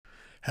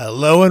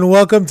Hello and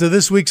welcome to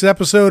this week's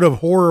episode of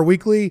Horror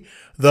Weekly,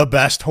 the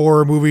best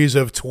horror movies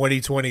of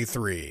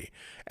 2023,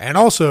 and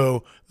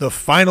also the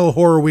final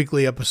Horror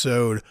Weekly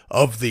episode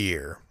of the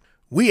year.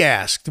 We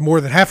asked more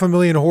than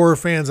 500,000 horror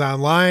fans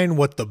online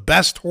what the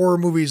best horror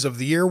movies of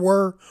the year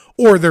were,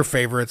 or their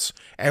favorites,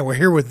 and we're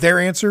here with their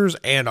answers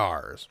and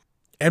ours.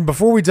 And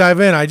before we dive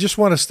in, I just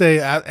want to stay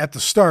at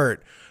the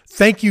start.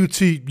 Thank you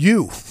to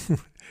you.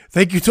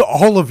 Thank you to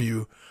all of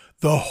you,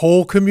 the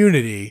whole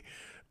community,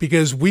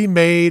 because we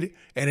made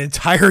an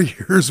entire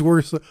year's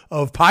worth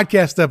of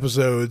podcast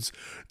episodes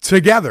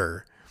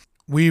together.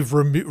 We've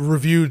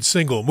reviewed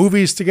single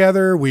movies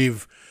together.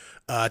 We've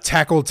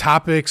tackled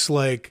topics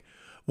like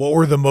what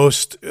were the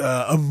most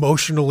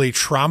emotionally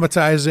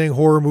traumatizing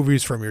horror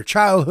movies from your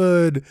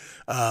childhood?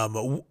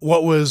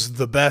 What was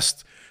the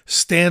best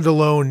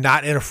standalone,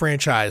 not in a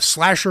franchise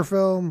slasher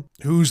film?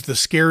 Who's the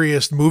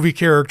scariest movie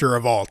character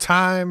of all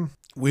time?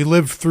 We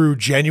lived through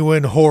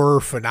genuine horror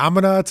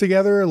phenomena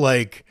together,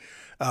 like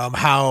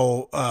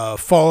how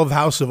Fall of the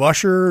House of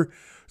Usher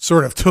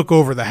sort of took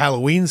over the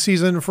Halloween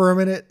season for a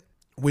minute.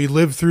 We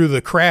lived through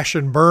the crash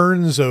and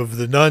burns of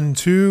The Nun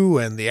 2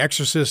 and The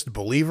Exorcist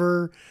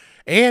Believer.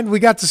 And we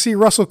got to see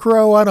Russell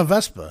Crowe on a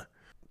Vespa.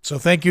 So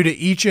thank you to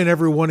each and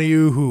every one of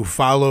you who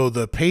follow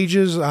the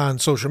pages on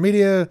social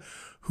media,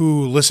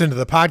 who listen to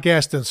the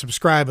podcast and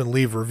subscribe and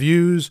leave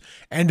reviews,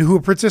 and who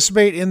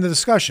participate in the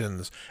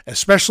discussions,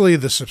 especially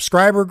the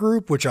subscriber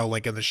group, which I'll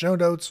link in the show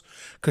notes,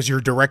 because you're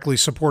directly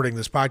supporting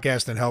this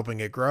podcast and helping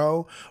it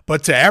grow.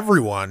 But to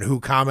everyone who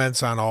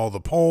comments on all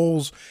the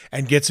polls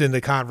and gets into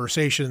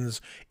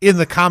conversations in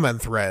the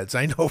comment threads.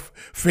 I know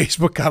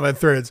Facebook comment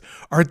threads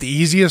aren't the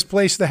easiest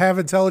place to have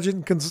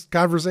intelligent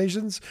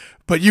conversations,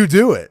 but you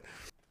do it.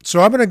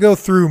 So I'm going to go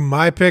through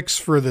my picks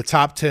for the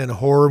top 10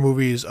 horror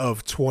movies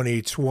of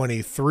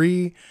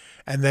 2023,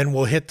 and then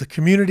we'll hit the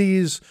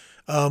communities.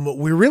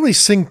 We really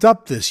synced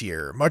up this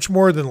year, much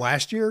more than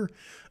last year.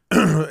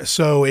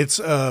 So it's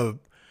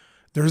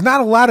there's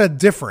not a lot of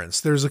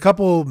difference. There's a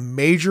couple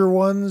major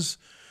ones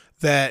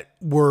that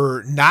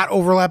were not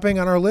overlapping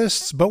on our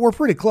lists, but we're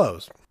pretty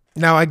close.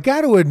 Now, I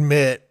got to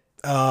admit,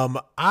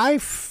 I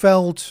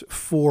felt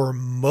for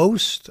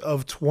most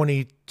of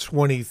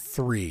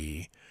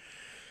 2023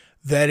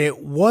 that it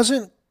was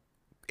a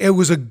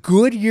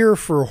good year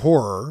for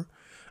horror.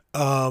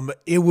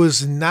 It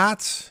was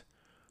not,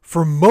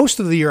 for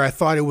most of the year, I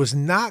thought it was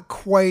not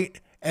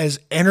quite as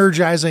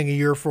energizing a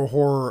year for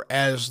horror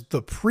as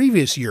the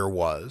previous year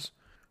was.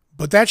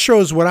 But that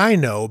shows what I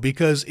know,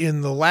 because in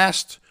the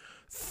last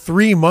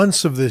 3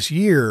 months of this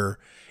year,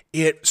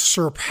 it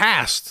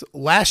surpassed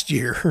last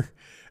year.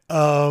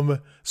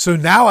 So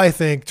now I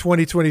think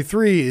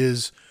 2023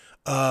 is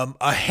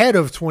ahead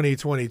of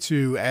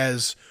 2022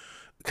 as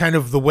kind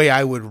of the way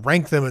I would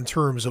rank them in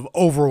terms of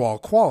overall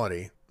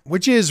quality,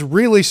 which is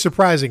really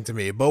surprising to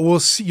me. But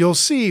you'll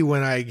see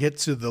when I get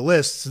to the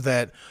lists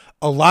that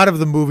a lot of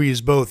the movies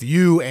both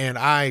you and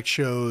I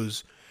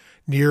chose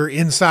near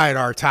inside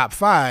our top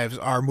fives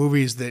are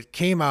movies that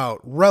came out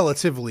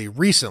relatively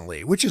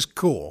recently, which is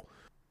cool.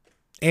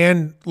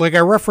 And like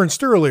I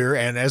referenced earlier,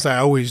 and as I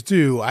always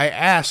do, I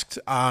asked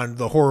on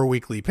the Horror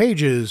Weekly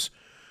pages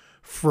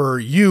for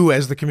you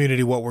as the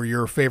community, what were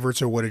your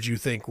favorites or what did you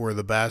think were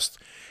the best?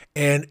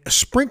 And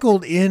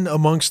sprinkled in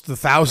amongst the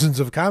thousands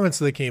of comments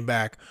that came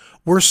back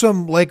were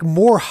some like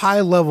more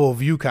high level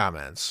view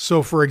comments.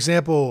 So for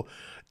example,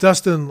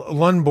 Dustin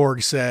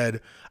Lundborg said,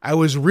 I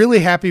was really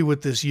happy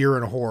with this year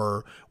in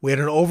horror. We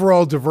had an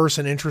overall diverse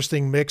and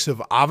interesting mix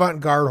of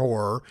avant-garde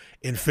horror,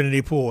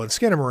 Infinity Pool and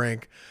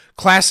Skinamarink,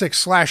 classic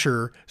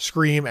slasher,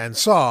 Scream and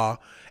Saw.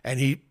 And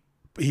he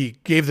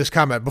gave this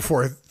comment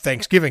before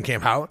Thanksgiving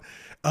came out.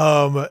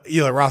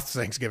 Eli Roth's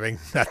Thanksgiving,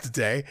 not the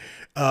day.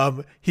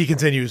 He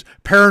continues,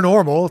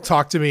 paranormal,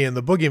 Talk to Me and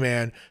The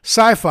Boogeyman,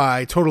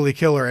 sci-fi, Totally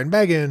Killer and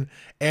Megan,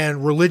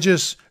 and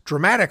religious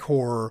dramatic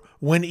horror,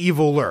 When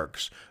Evil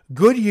Lurks.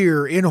 Good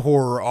year in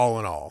horror all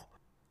in all.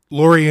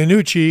 Lori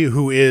Anucci,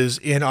 who is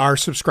in our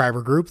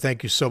subscriber group,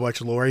 thank you so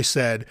much, Lori,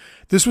 said,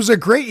 this was a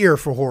great year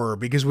for horror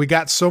because we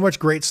got so much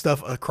great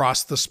stuff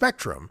across the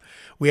spectrum.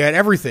 We had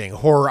everything,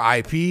 horror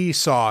IP,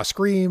 Saw,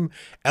 Scream,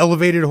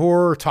 elevated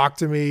horror, Talk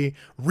to Me,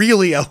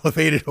 really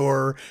elevated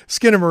horror,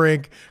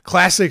 Skinamarink,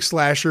 classic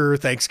slasher,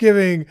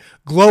 Thanksgiving,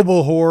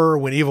 global horror,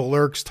 When Evil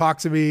Lurks, Talk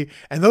to Me,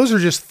 and those are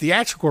just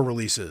theatrical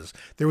releases.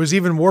 There was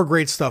even more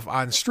great stuff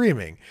on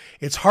streaming.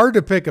 It's hard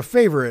to pick a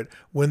favorite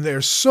when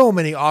there's so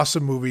many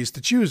awesome movies to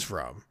choose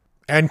from.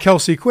 And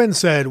Kelsey Quinn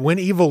said, When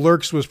Evil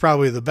Lurks was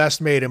probably the best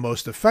made and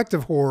most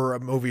effective horror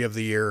movie of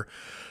the year.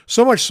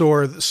 So much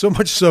so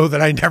that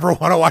I never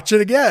want to watch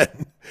it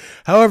again.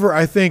 However,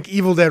 I think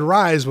Evil Dead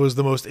Rise was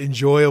the most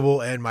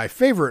enjoyable and my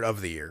favorite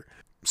of the year.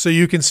 So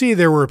you can see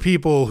there were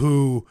people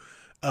who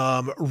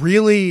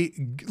really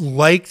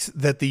liked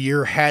that the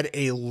year had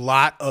a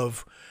lot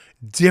of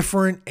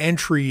different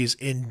entries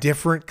in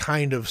different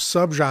kind of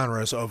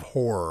subgenres of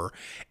horror.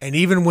 And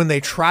even when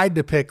they tried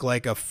to pick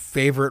like a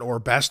favorite or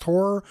best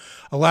horror,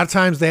 a lot of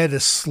times they had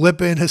to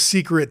slip in a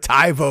secret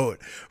tie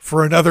vote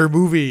for another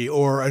movie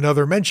or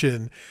another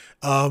mention.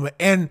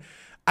 And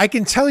I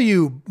can tell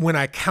you when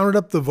I counted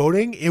up the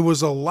voting, it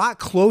was a lot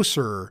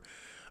closer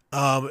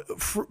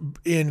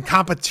in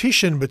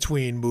competition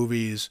between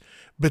movies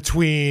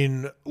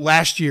between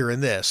last year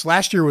and this.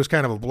 Last year was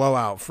kind of a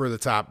blowout for the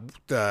top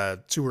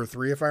 2 or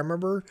 3, if I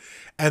remember,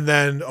 and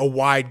then a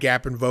wide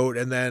gap in vote,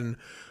 and then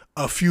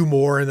a few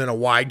more, and then a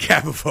wide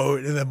gap of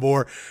vote, and then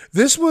more.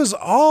 This was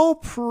all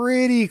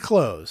pretty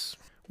close.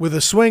 With a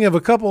swing of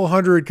a couple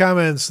hundred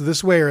comments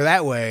this way or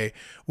that way,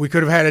 we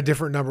could have had a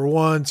different number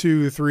 1,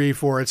 2, 3,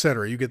 4,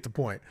 etc. You get the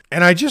point.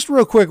 And I just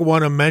real quick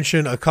want to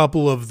mention a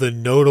couple of the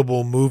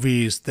notable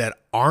movies that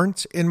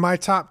aren't in my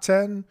top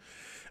 10.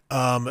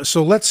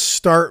 So let's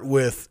start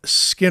with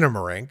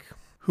Skinamarink,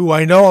 who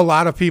I know a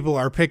lot of people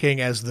are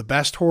picking as the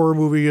best horror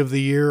movie of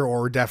the year,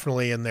 or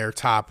definitely in their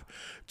top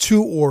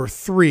 2 or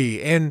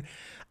 3. And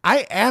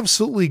I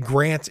absolutely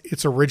grant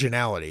its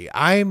originality.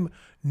 I'm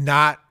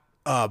not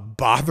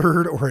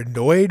bothered or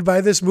annoyed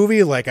by this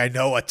movie like I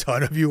know a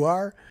ton of you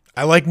are.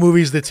 I like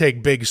movies that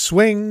take big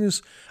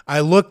swings. I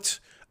looked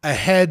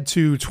ahead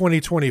to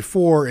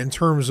 2024 in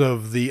terms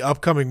of the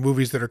upcoming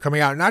movies that are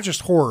coming out, not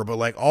just horror, but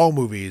like all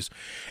movies.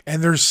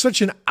 And there's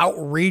such an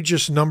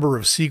outrageous number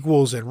of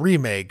sequels and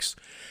remakes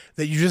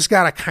that you just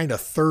got to kind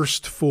of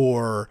thirst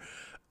for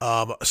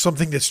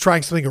something that's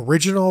trying something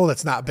original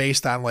that's not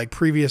based on like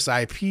previous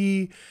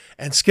IP.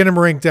 And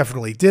Skinamarink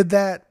definitely did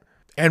that.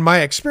 And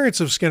my experience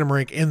of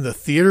Skinamarink in the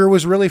theater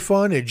was really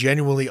fun. It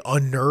genuinely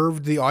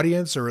unnerved the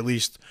audience, or at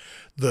least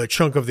the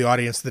chunk of the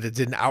audience that it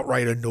didn't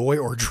outright annoy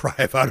or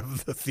drive out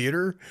of the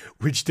theater,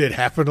 which did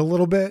happen a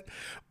little bit.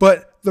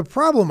 But the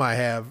problem I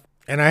have,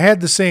 and I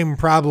had the same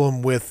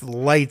problem with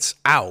Lights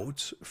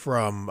Out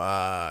from,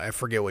 I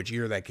forget which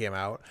year that came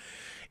out,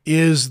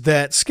 is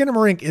that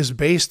Skinamarink is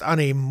based on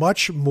a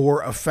much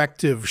more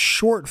effective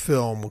short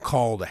film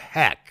called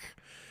Heck.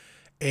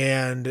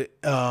 And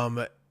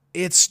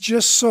it's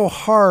just so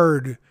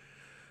hard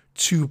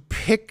to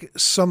pick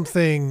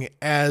something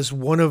as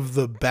one of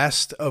the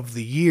best of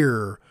the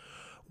year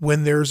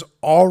when there's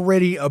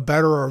already a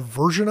better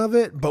version of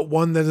it, but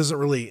one that doesn't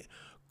really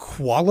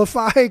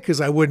qualify,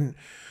 because I wouldn't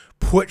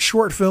put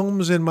short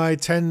films in my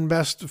 10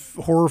 best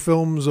horror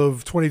films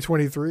of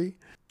 2023.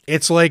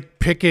 It's like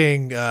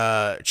picking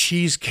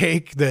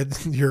cheesecake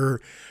that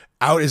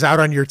is out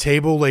on your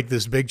table, like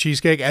this big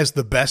cheesecake, as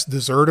the best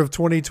dessert of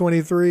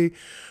 2023,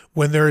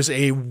 when there's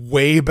a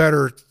way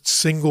better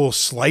single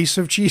slice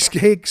of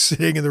cheesecake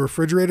sitting in the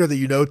refrigerator that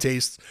you know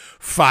tastes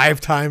 5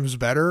 times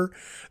better,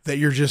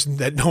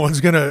 that no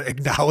one's going to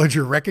acknowledge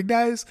or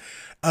recognize.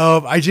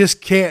 I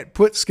just can't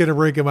put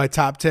Skinamarink in my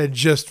top 10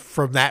 just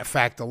from that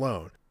fact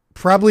alone.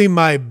 Probably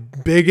my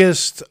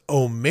biggest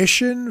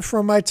omission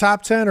from my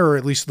top 10, or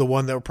at least the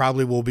one that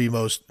probably will be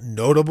most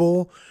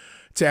notable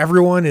to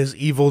everyone, is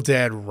Evil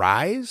Dead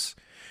Rise.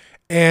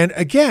 And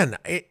again,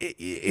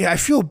 I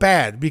feel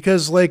bad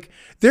because like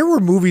there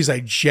were movies I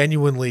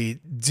genuinely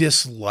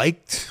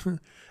disliked,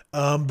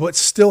 but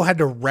still had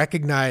to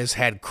recognize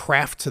had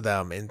craft to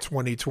them in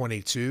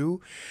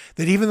 2022,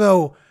 that even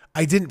though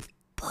I didn't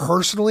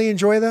personally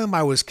enjoy them,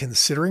 I was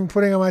considering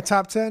putting on my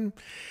top 10.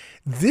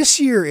 This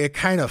year, it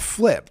kind of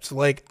flipped.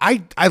 Like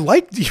I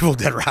liked Evil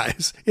Dead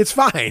Rise. It's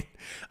fine.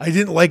 I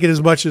didn't like it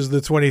as much as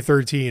the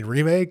 2013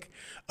 remake.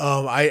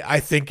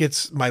 I think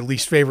it's my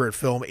least favorite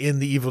film in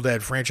the Evil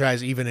Dead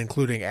franchise, even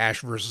including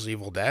Ash vs.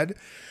 Evil Dead.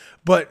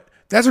 But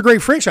that's a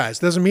great franchise.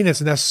 Doesn't mean it's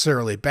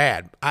necessarily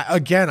bad.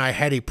 I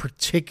had a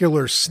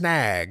particular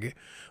snag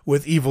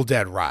with Evil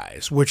Dead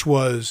Rise, which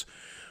was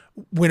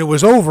when it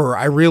was over,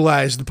 I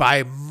realized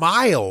by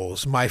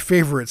miles my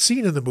favorite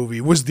scene in the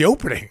movie was the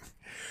opening.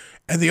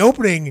 And the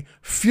opening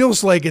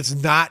feels like it's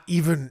not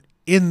even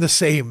in the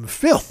same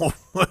film,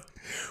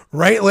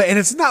 right? And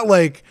it's not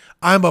like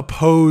I'm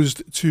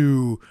opposed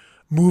to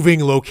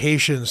moving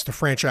locations to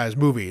franchise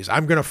movies.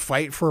 I'm going to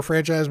fight for a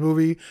franchise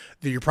movie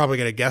that you're probably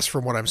going to guess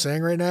from what I'm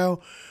saying right now,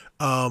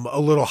 a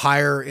little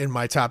higher in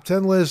my top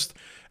 10 list,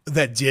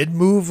 that did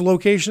move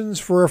locations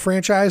for a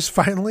franchise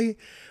finally.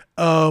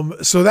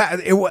 So that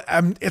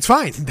it's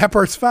fine. That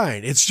part's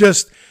fine. It's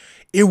just,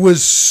 it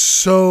was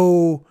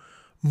so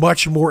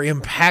much more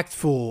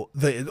impactful,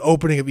 the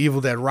opening of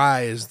Evil Dead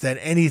Rise, than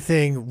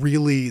anything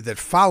really that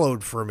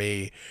followed for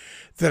me,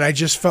 that I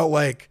just felt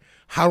like,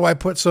 how do I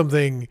put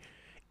something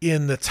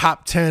in the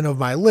top 10 of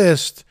my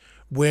list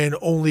when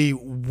only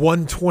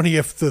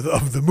 1/20th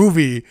of the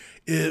movie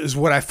is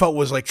what I felt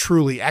was like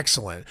truly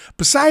excellent?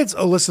 Besides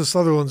Alyssa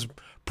Sutherland's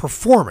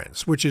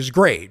performance, which is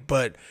great,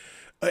 but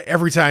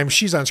every time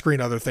she's on screen,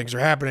 other things are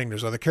happening.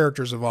 There's other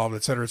characters involved,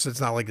 etc. So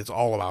it's not like it's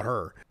all about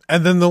her.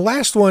 And then the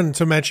last one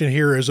to mention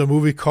here is a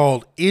movie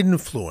called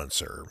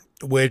Influencer,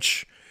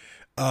 which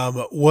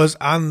was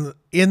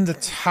in the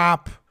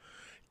top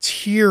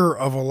tier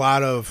of a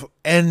lot of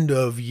end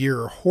of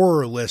year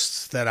horror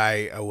lists that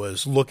I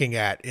was looking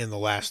at in the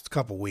last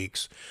couple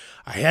weeks.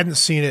 I hadn't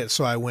seen it,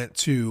 so I went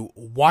to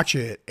watch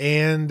it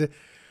and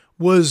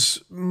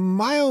was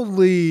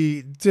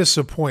mildly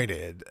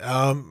disappointed.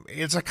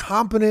 It's a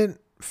competent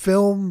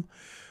film.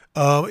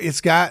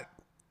 It's got,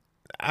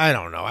 I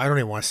don't know, I don't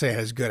even want to say it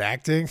has good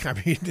acting. I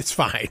mean, it's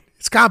fine.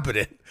 It's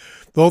competent.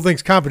 The whole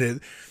thing's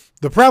competent.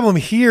 The problem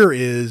here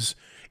is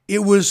it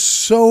was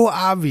so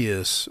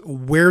obvious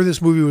where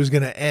this movie was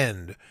going to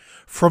end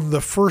from the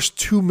first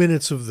 2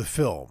 minutes of the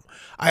film.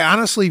 I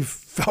honestly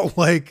felt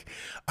like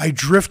I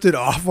drifted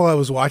off while I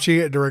was watching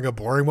it during a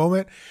boring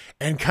moment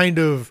and kind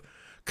of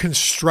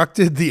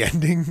constructed the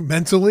ending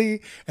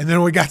mentally. And then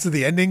when we got to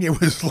the ending,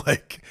 it was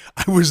like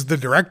I was the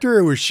director.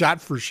 It was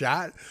shot for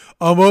shot,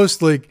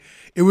 almost like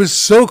it was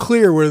so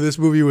clear where this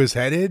movie was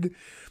headed.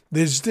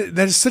 That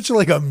is such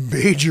like a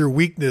major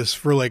weakness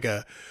for like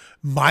a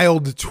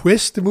mild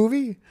twist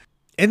movie.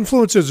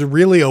 Influencer is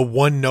really a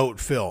one-note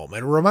film.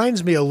 It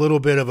reminds me a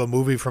little bit of a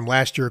movie from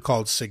last year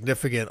called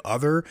Significant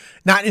Other,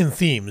 not in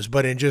themes,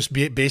 but in just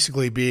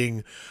basically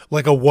being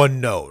like a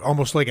one-note,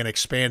 almost like an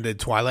expanded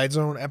Twilight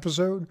Zone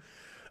episode.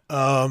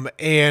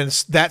 And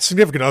that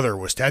Significant Other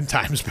was 10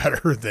 times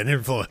better than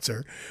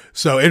Influencer.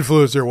 So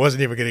Influencer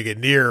wasn't even going to get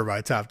near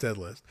my top 10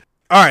 list.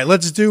 All right,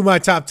 let's do my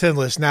top 10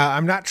 list. Now,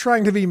 I'm not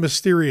trying to be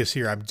mysterious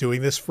here. I'm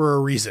doing this for a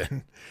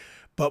reason.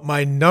 But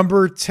my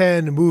number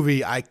 10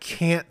 movie I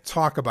can't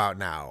talk about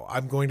now.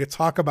 I'm going to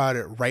talk about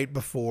it right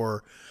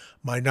before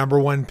my number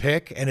one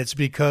pick. And it's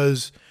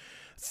because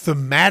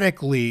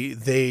thematically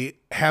they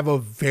have a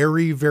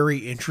very, very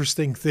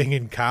interesting thing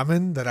in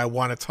common that I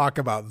want to talk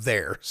about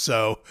there.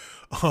 So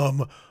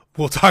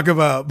we'll talk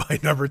about my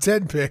number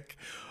 10 pick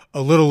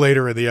a little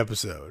later in the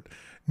episode.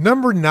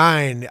 Number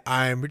 9,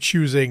 I'm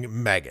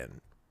choosing Megan.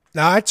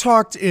 Now, I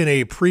talked in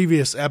a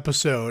previous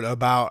episode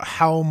about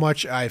how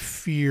much I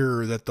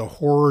fear that the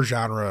horror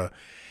genre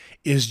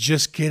is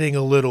just getting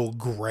a little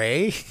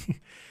gray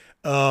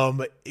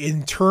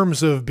in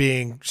terms of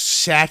being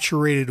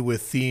saturated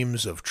with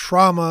themes of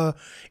trauma,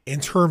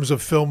 in terms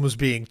of films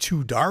being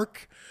too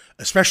dark,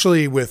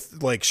 especially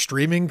with like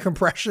streaming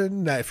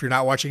compression. If you're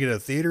not watching it in a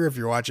theater, if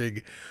you're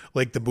watching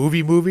like the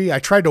movie, I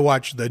tried to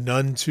watch The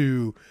Nun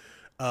 2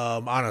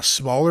 on a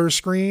smaller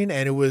screen,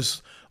 and it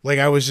was like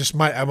I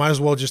might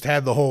as well just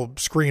had the whole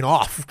screen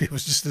off. It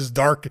was just as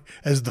dark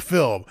as the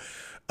film.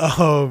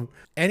 And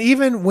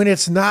even when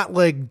it's not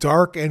like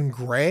dark and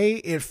gray,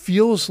 it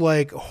feels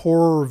like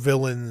horror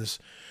villains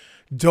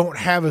don't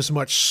have as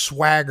much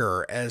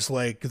swagger as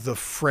like the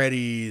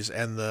Freddys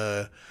and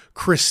the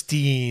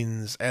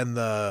Christines and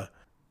the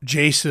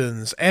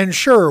Jasons. And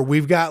sure,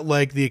 we've got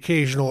like the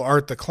occasional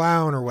Art the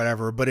Clown or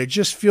whatever, but it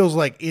just feels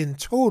like in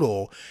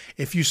total,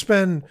 if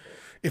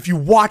you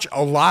watch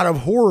a lot of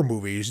horror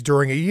movies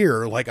during a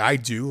year, like I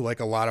do, like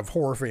a lot of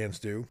horror fans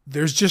do,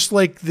 there's just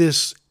like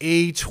this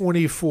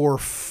A24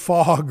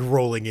 fog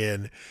rolling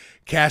in,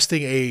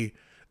 casting a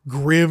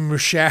grim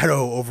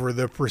shadow over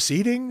the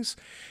proceedings.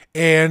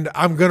 And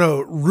I'm going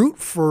to root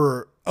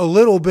for a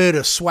little bit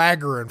of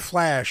swagger and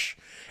flash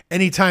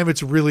anytime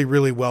it's really,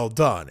 really well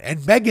done.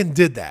 And Megan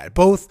did that,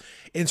 both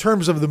in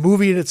terms of the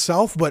movie in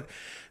itself, but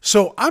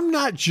so I'm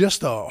not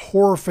just a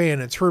horror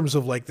fan in terms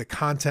of like the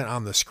content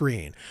on the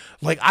screen.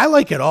 Like I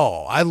like it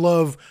all. I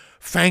love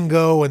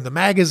Fango and the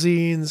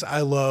magazines.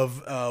 I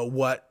love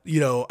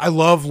I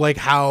love like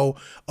how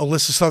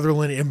Alyssa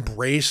Sutherland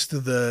embraced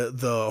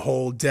the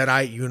whole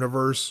Deadite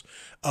universe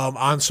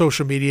on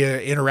social media,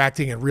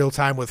 interacting in real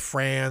time with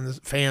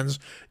fans,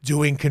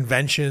 doing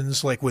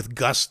conventions like with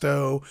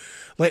gusto.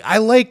 Like I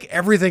like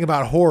everything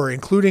about horror,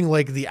 including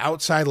like the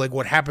outside, like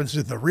what happens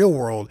in the real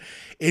world,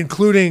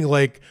 including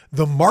like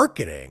the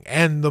marketing.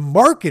 And the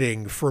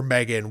marketing for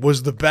Megan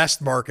was the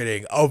best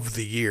marketing of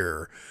the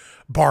year,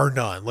 bar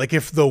none. Like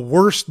if the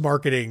worst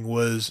marketing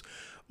was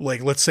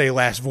like, let's say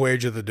Last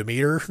Voyage of the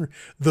Demeter,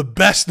 the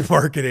best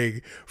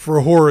marketing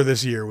for horror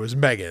this year was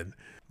Megan.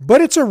 But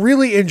it's a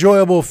really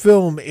enjoyable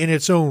film in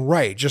its own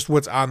right, just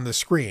what's on the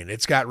screen.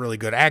 It's got really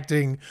good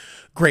acting,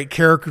 great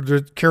character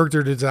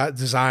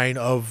design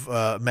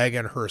of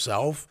Megan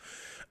herself.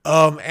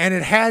 And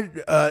it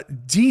had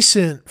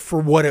decent, for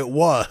what it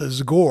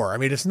was, gore. I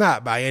mean, it's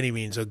not by any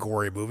means a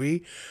gory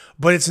movie,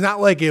 but it's not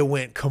like it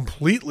went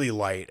completely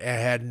light and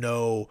had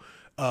no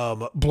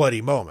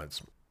bloody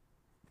moments.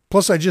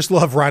 Plus, I just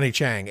love Ronny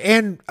Chieng.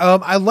 And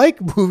I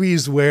like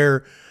movies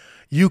where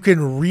you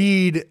can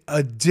read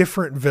a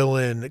different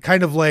villain,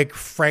 kind of like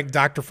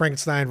Dr.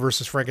 Frankenstein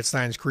versus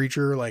Frankenstein's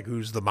creature, like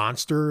who's the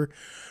monster,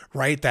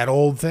 right? That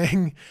old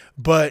thing.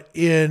 But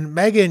in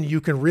Megan, you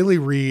can really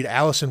read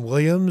Allison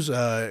Williams,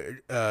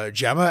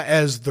 Gemma,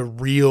 as the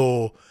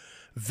real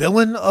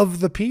villain of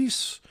the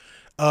piece.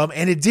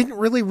 And it didn't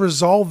really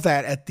resolve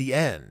that at the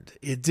end.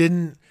 It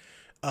didn't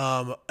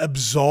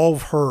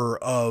absolve her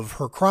of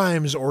her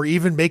crimes or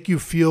even make you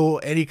feel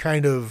any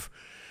kind of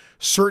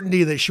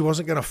certainty that she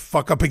wasn't going to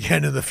fuck up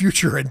again in the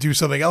future and do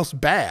something else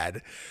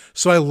bad.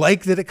 So I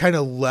like that it kind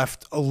of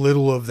left a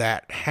little of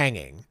that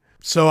hanging.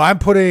 So I'm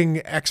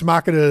putting Ex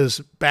Machina's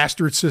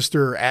bastard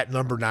sister at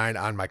number 9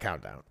 on my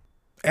countdown.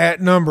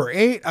 At number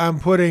 8, I'm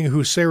putting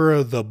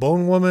Huesera the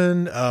Bone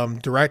Woman,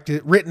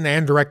 written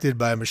and directed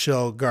by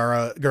Michelle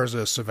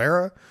Garza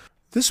Severa.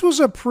 This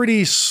was a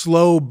pretty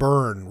slow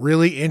burn,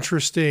 really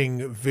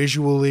interesting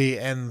visually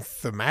and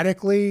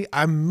thematically.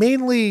 I'm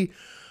mainly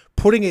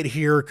putting it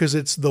here because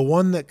it's the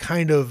one that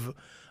kind of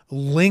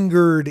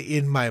lingered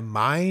in my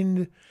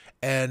mind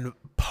and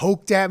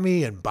poked at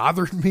me and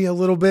bothered me a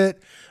little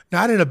bit.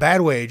 Not in a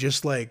bad way,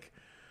 just like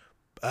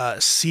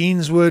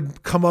scenes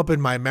would come up in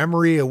my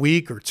memory a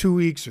week or 2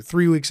 weeks or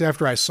 3 weeks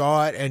after I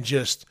saw it, and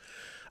just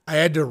I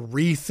had to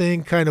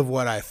rethink kind of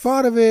what I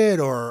thought of it,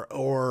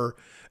 or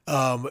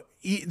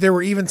there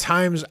were even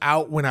times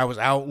out when I was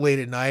out late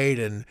at night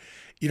and,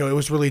 you know, it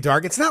was really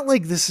dark. It's not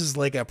like this is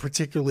like a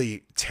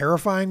particularly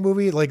terrifying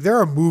movie. Like there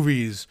are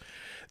movies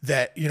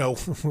that, you know,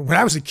 when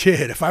I was a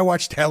kid, if I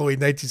watched Halloween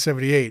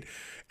 1978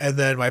 and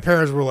then my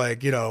parents were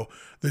like, you know,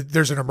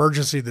 there's an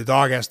emergency, the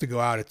dog has to go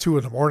out at 2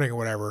 a.m. or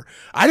whatever,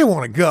 I didn't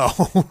want to go,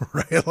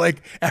 right?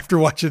 Like after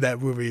watching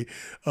that movie,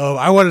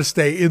 I want to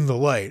stay in the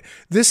light.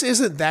 This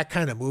isn't that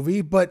kind of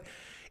movie, but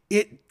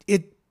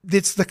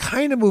it's the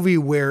kind of movie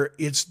where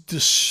it's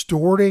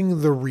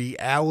distorting the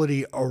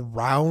reality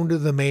around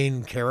the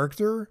main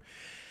character.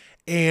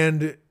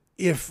 And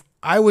if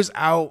I was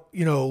out,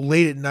 you know,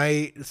 late at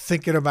night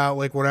thinking about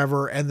like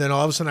whatever, and then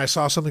all of a sudden I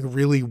saw something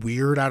really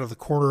weird out of the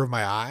corner of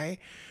my eye,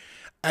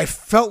 I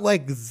felt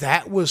like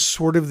that was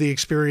sort of the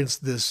experience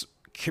this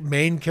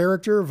main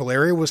character,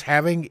 Valeria, was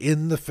having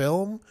in the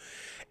film.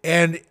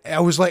 And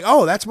I was like,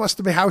 oh, that must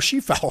have been how she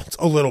felt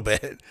a little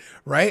bit,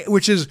 right?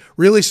 Which is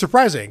really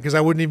surprising because I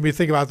wouldn't even be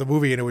thinking about the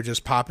movie and it would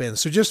just pop in.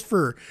 So just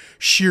for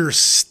sheer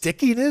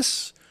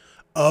stickiness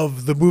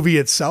of the movie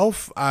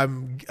itself,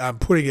 I'm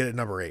putting it at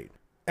number 8.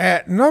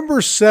 At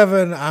number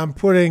 7, I'm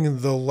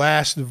putting The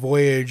Last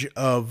Voyage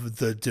of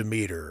the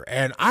Demeter.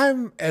 And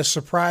I'm as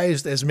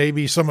surprised as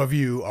maybe some of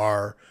you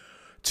are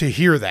to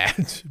hear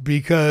that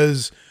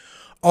because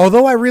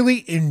although I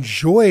really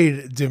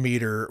enjoyed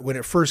Demeter when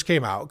it first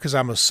came out, because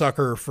I'm a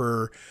sucker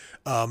for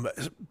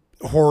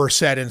horror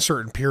set in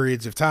certain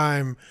periods of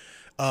time,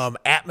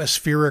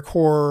 atmospheric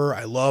horror.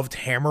 I loved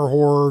Hammer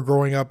horror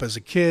growing up as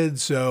a kid.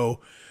 So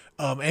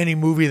any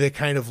movie that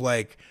kind of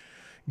like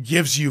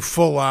gives you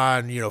full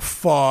on, you know,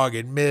 fog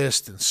and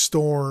mist and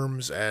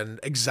storms and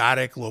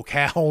exotic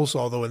locales,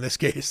 although in this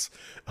case,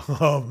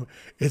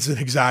 it's an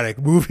exotic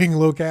moving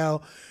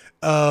locale.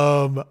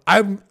 I'm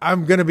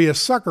going to be a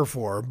sucker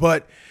for,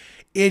 but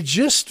it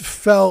just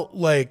felt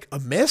like a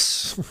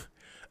miss,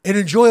 an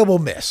enjoyable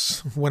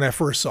miss when I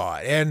first saw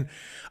it. And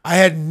I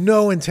had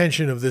no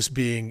intention of this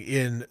being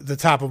in the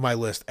top of my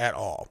list at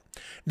all.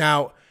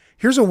 Now,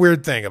 here's a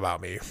weird thing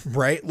about me,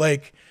 right?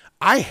 Like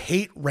I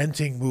hate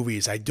renting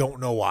movies. I don't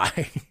know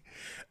why.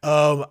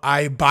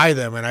 I buy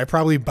them and I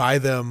probably buy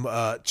them,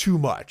 too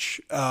much.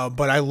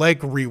 But I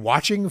like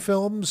rewatching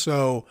films.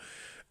 So,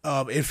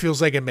 it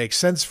feels like it makes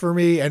sense for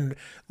me, and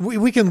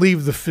we can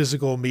leave the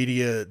physical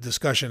media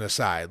discussion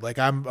aside. Like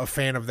I'm a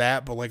fan of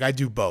that, but like I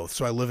do both.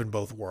 So I live in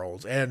both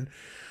worlds. And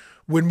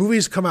when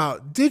movies come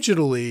out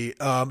digitally,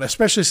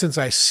 especially since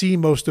I see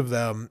most of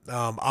them,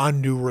 on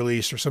new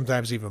release or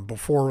sometimes even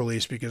before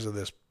release because of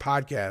this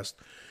podcast,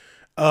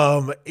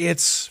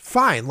 it's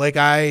fine. Like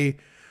I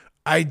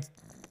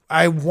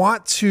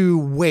want to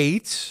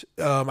wait.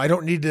 I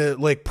don't need to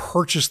like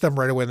purchase them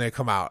right away when they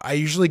come out. I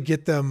usually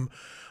get them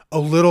a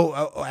little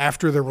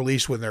after they're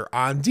released when they're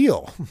on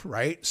deal,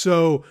 right?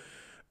 So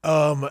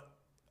all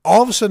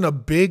of a sudden a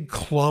big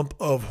clump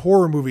of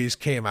horror movies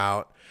came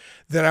out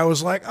that I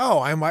was like, oh,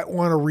 I might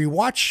want to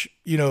rewatch,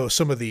 you know,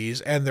 some of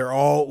these, and they're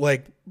all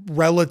like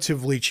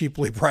relatively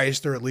cheaply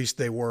priced, or at least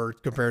they were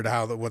compared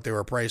to what they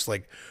were priced,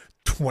 like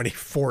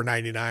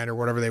 $24.99 or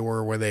whatever they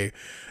were when they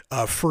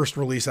first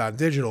released on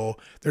digital.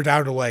 They're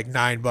down to like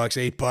 $9,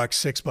 $8,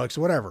 $6,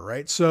 whatever,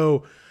 right?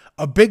 So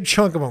a big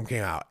chunk of them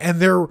came out, and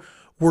there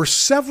were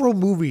several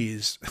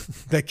movies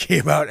that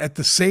came out at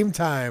the same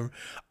time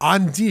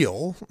on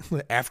deal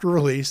after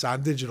release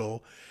on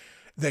digital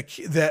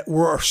that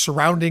were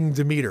surrounding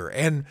Demeter.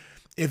 And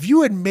if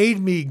you had made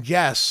me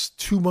guess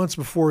 2 months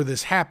before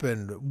this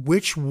happened,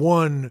 which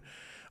one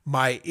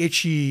my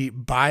itchy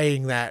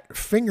buying that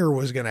finger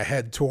was going to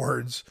head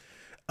towards,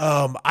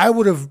 I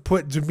would have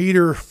put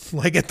Demeter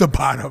like at the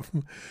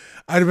bottom.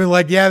 I'd have been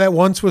like, yeah, that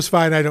once was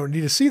fine. I don't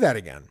need to see that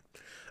again.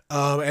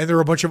 And there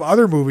were a bunch of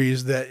other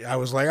movies that I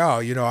was like, oh,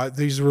 you know,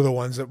 these were the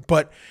ones that,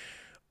 but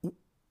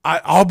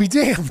I'll be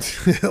damned.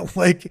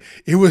 Like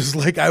it was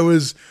like I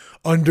was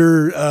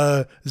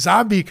under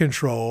zombie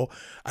control.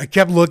 I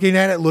kept looking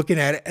at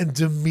it, and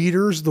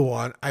Demeter's the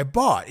one I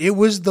bought. It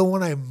was the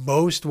one I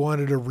most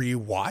wanted to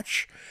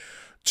rewatch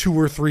 2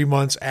 or 3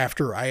 months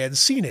after I had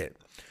seen it.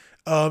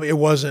 It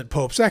wasn't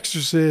Pope's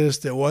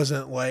Exorcist. It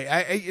wasn't like,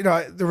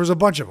 there was a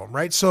bunch of them,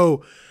 right?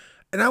 So,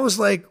 and I was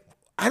like,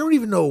 I don't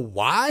even know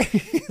why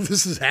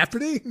this is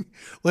happening.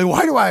 Like,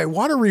 why do I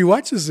want to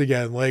rewatch this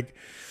again? Like,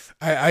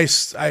 I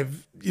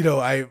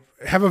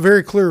have a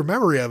very clear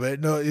memory of it.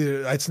 No,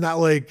 it's not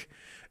like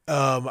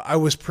I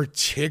was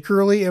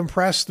particularly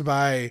impressed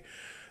by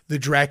the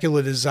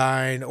Dracula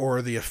design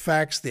or the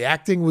effects. The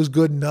acting was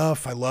good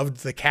enough. I loved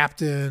the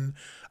captain.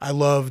 I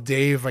loved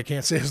Dave. I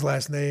can't say his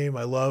last name.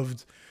 I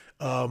loved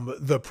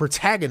the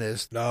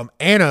protagonist,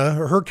 Anna,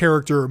 her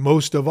character,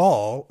 most of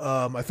all.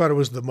 I thought it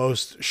was the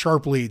most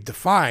sharply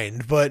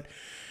defined, but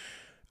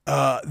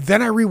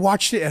then I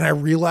rewatched it and I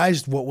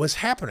realized what was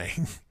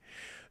happening.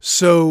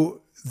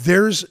 So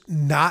there's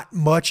not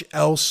much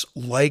else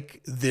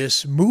like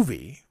this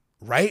movie,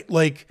 right?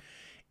 Like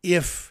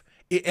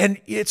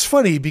and it's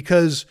funny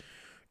because,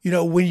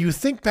 when you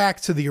think back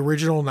to the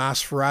original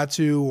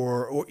Nosferatu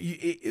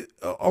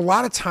a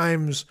lot of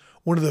times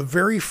one of the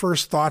very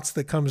first thoughts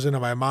that comes into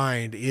my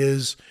mind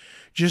is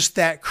just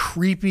that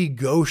creepy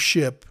ghost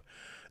ship,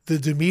 the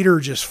Demeter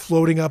just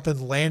floating up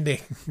and landing,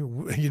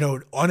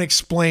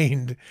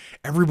 unexplained,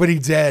 everybody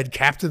dead,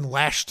 captain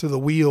lashed to the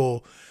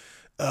wheel,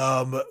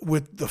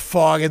 with the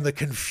fog and the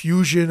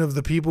confusion of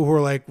the people who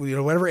are like,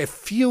 whatever. It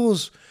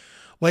feels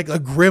like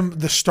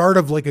the start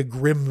of like a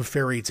grim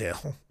fairy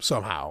tale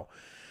somehow.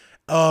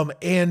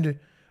 And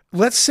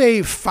let's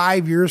say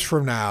 5 years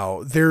from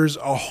now, there's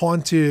a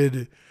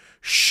haunted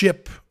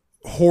ship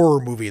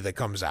horror movie that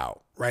comes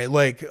out, right?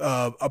 Like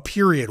a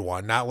period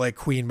one, not like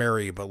Queen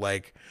Mary, but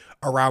like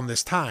around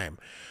this time.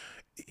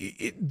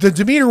 The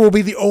Demeter will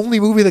be the only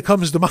movie that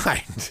comes to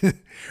mind,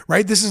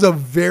 right? This is a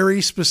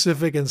very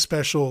specific and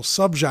special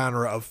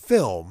subgenre of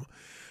film.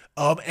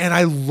 And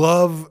I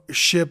love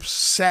ships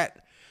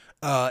set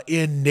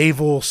in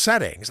naval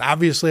settings.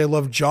 Obviously, I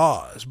love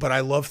Jaws, but I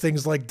love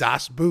things like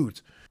Das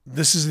Boot.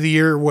 This is the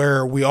year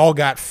where we all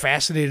got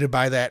fascinated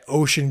by that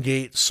Ocean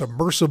Gate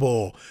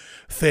submersible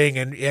thing.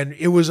 And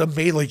it was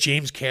amazing. Like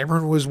James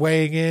Cameron was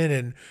weighing in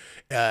and,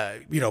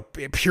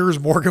 Piers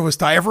Morgan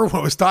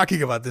everyone was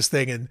talking about this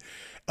thing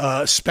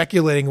and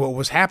speculating what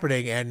was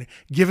happening and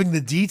giving the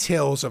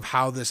details of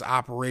how this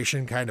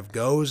operation kind of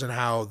goes and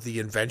how the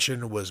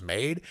invention was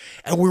made.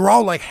 And we were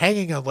all like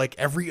hanging on like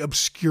every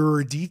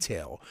obscure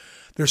detail.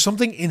 There's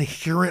something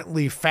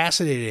inherently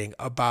fascinating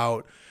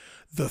about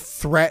the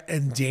threat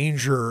and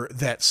danger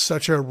that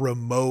such a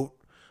remote,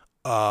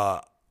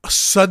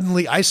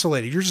 suddenly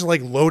isolated. You're just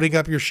like loading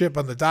up your ship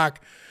on the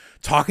dock,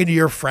 talking to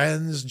your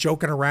friends,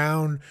 joking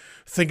around,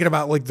 thinking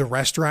about like the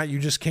restaurant you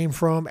just came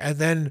from. And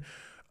then,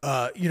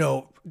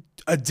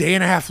 a day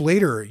and a half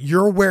later,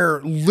 you're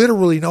where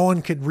literally no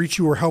one can reach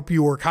you or help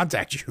you or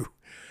contact you.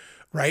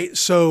 Right.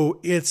 So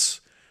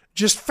it's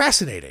just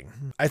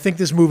fascinating. I think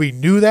this movie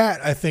knew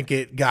that. I think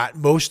it got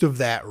most of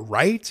that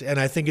right. And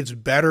I think it's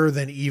better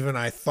than even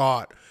I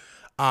thought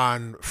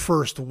on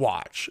first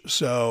watch.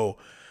 So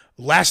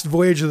Last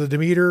Voyage of the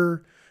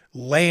Demeter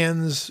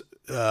lands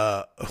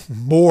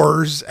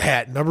moors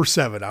at number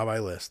 7 on my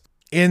list.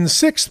 In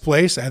 6th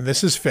place, and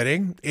this is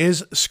fitting,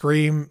 is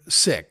Scream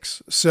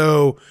 6.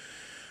 So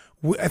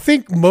I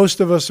think most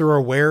of us are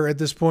aware at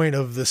this point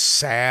of the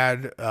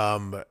sad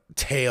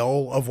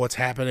tale of what's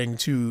happening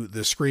to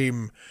the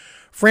Scream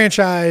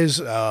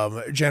franchise.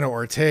 Jenna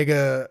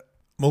Ortega,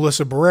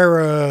 Melissa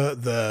Barrera,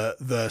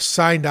 the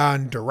signed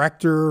on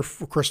director,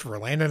 Christopher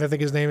Landon, I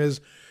think his name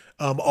is,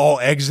 all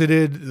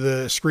exited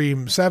the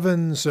Scream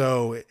 7.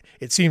 So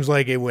it seems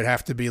like it would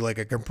have to be like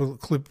a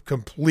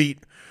complete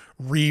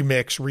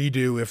remix,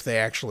 redo if they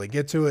actually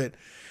get to it.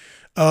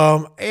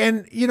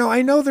 And,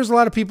 I know there's a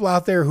lot of people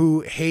out there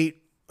who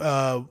hate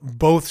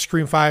both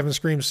Scream 5 and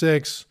Scream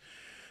 6,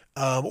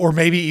 or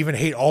maybe even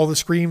hate all the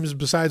Screams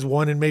besides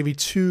 1 and maybe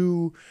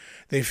 2.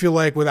 They feel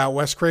like without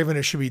Wes Craven,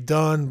 it should be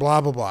done, blah,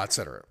 blah, blah,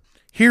 etc.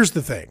 Here's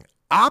the thing.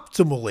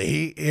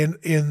 Optimally,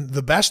 in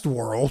the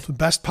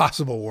best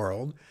possible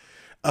world,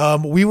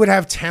 we would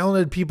have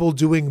talented people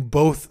doing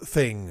both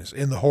things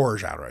in the horror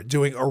genre,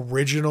 doing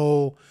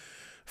original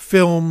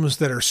films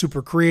that are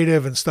super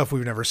creative and stuff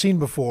we've never seen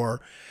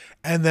before,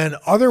 and then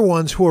other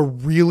ones who are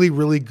really,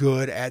 really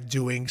good at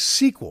doing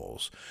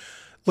sequels.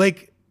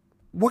 Like,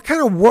 what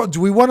kind of world do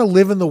we want to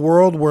live in? The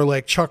world where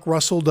like Chuck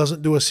Russell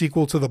doesn't do a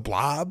sequel to The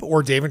Blob,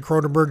 or David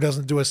Cronenberg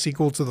doesn't do a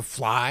sequel to The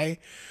Fly?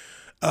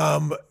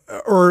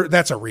 Or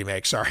that's a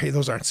remake. Sorry,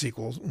 those aren't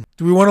sequels.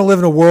 Do we want to live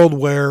in a world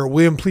where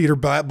William Peter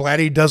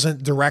Blatty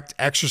doesn't direct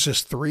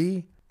Exorcist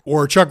 3,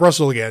 or Chuck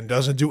Russell again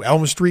doesn't do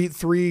Elm Street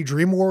 3,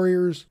 Dream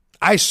Warriors?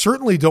 I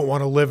certainly don't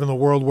want to live in the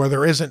world where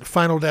there isn't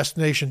Final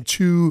Destination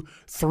 2,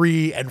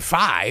 3, and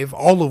 5,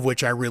 all of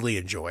which I really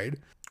enjoyed.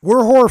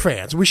 We're horror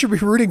fans. We should be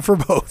rooting for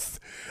both.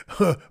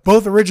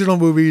 Both original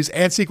movies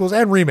and sequels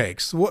and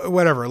remakes,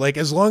 whatever. Like,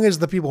 as long as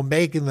the people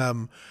making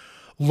them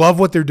love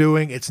what they're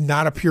doing, it's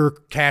not a pure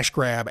cash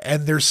grab,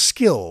 and they're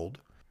skilled,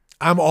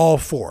 I'm all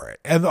for it.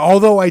 And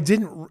although I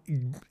didn't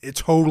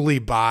totally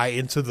buy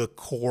into the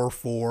core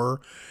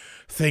 4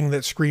 thing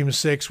that Scream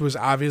 6 was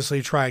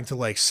obviously trying to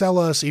like sell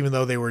us, even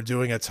though they were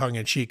doing a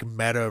tongue-in-cheek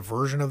meta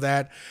version of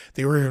that.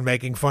 They were even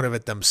making fun of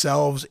it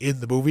themselves in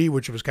the movie,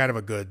 which was kind of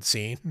a good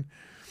scene.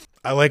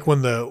 I like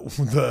when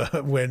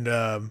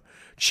when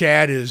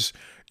Chad is,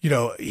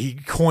 he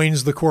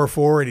coins the core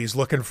 4 and he's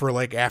looking for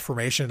like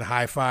affirmation and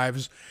high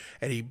fives,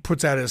 and he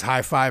puts out his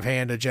high five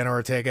hand to Jenna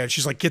Ortega, and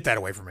she's like, "Get that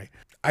away from me."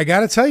 I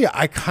got to tell you,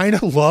 I kind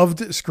of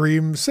loved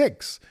Scream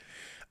 6.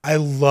 I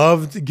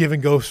loved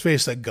giving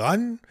Ghostface a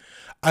gun.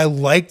 I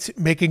liked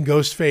making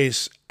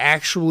Ghostface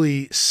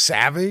actually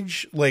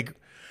savage, like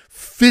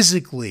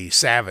physically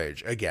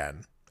savage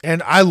again.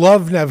 And I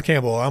love Neve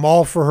Campbell. I'm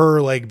all for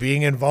her like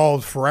being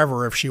involved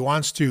forever if she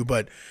wants to,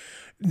 but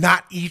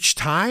not each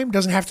time,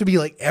 doesn't have to be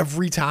like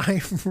every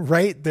time,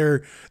 right?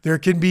 There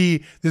can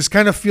be, this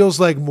kind of feels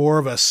like more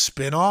of a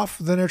spin-off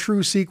than a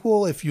true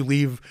sequel if you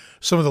leave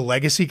some of the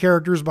legacy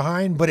characters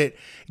behind, but it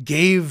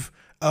gave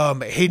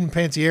Hayden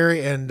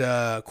Panettiere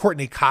and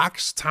Courtney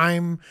Cox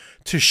time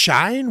to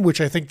shine, which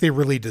I think they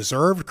really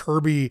deserved.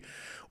 Kirby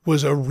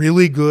was a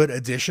really good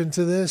addition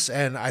to this,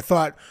 and I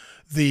thought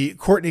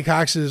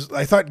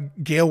I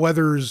thought Gale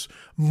Weathers'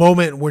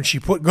 moment when she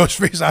put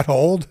Ghostface on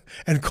hold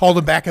and called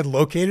him back and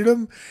located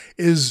him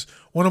is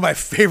one of my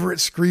favorite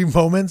Scream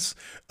moments,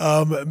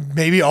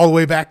 maybe all the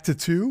way back to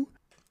 2.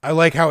 I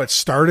like how it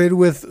started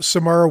with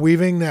Samara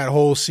Weaving. That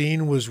whole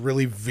scene was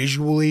really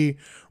visually,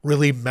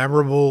 really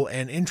memorable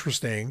and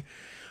interesting.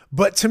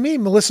 But to me,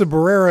 Melissa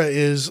Barrera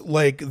is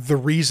like the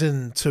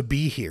reason to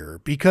be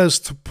here, because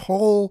to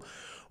pull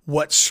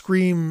what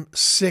Scream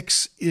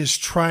 6 is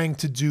trying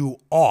to do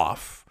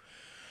off,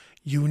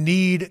 you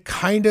need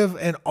kind of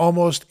an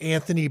almost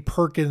Anthony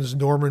Perkins,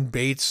 Norman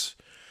Bates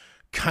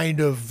kind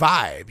of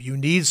vibe. You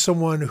need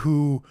someone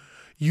who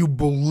you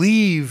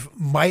believe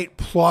might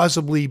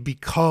plausibly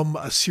become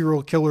a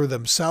serial killer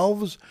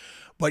themselves,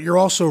 but you're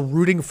also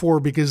rooting for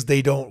because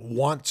they don't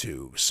want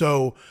to.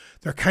 So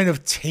they're kind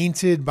of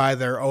tainted by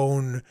their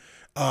own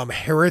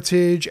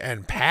heritage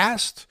and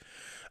past.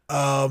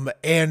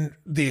 And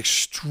the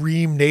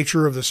extreme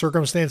nature of the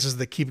circumstances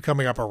that keep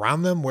coming up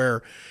around them,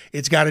 where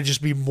it's got to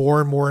just be more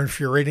and more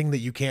infuriating that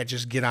you can't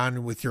just get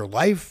on with your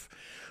life,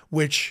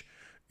 which,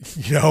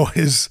 you know,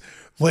 is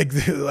like,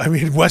 I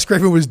mean, Wes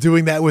Craven was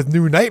doing that with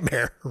New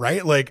Nightmare,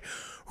 right? Like,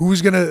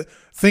 who's going to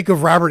think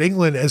of Robert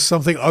Englund as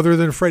something other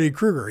than Freddy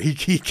Krueger?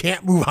 He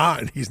can't move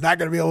on. He's not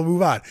going to be able to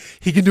move on.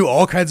 He can do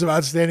all kinds of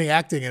outstanding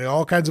acting and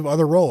all kinds of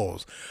other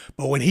roles.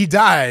 But when he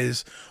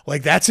dies,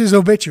 like, that's his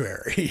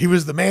obituary. He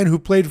was the man who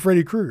played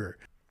Freddy Krueger.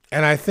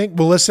 And I think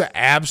Melissa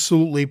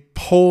absolutely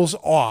pulls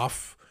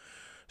off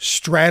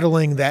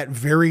straddling that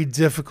very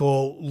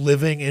difficult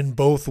living in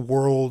both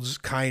worlds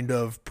kind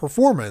of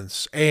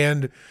performance.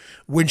 And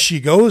when she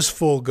goes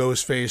full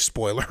Ghostface,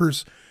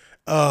 spoilers,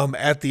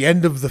 at the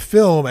end of the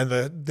film, and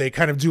they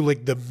kind of do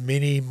like the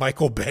mini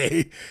Michael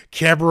Bay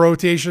camera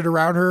rotation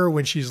around her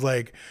when she's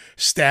like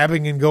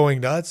stabbing and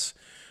going nuts.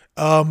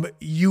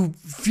 You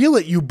feel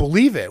it, you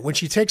believe it. When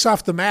she takes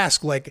off the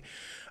mask, like,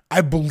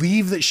 I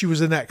believe that she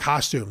was in that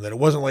costume, that it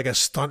wasn't like a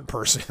stunt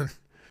person.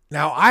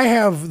 Now, I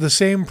have the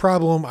same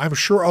problem I'm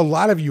sure a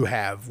lot of you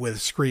have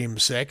with Scream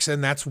 6,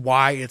 and that's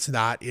why it's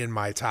not in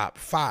my top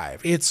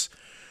 5. It's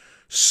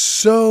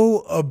so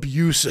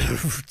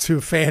abusive to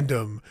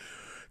fandom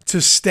to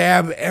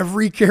stab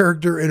every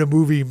character in a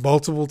movie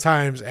multiple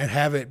times and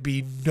have it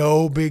be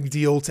no big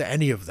deal to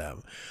any of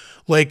them.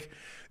 Like,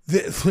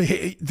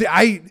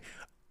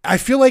 I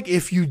feel like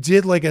if you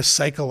did like a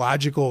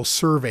psychological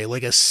survey,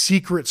 like a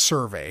secret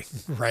survey,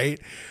 right,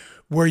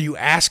 where you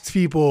asked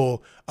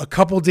people a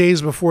couple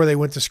days before they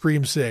went to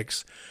Scream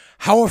 6,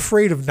 how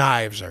afraid of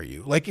knives are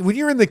you? Like, when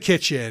you're in the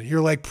kitchen,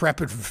 you're like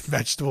prepping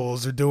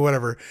vegetables or doing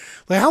whatever.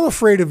 Like, how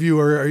afraid of you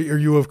are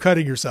you of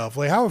cutting yourself?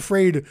 Like, how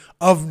afraid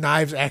of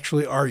knives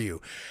actually are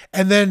you?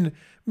 And then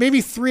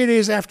maybe 3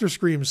 days after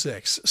Scream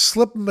 6,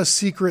 slip them a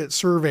secret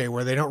survey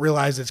where they don't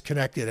realize it's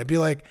connected and be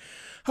like,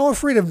 how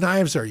afraid of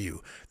knives are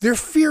you? Their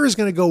fear is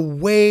going to go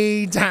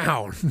way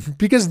down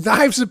because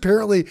knives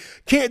apparently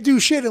can't do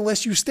shit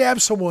unless you stab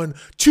someone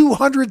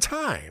 200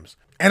 times.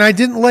 And I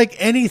didn't like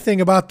anything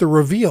about the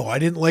reveal. I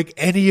didn't like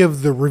any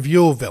of the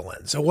reveal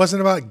villains. It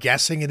wasn't about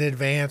guessing in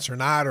advance or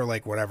not, or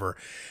like whatever.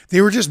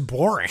 They were just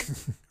boring,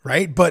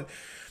 right? But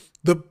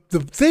the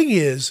thing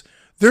is,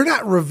 they're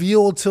not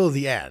revealed till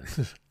the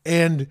end.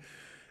 And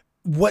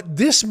what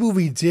this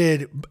movie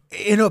did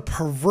in a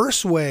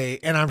perverse way,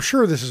 and I'm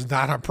sure this is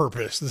not on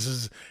purpose, this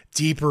is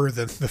deeper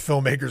than the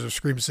filmmakers of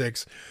Scream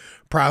 6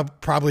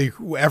 probably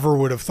ever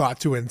would have thought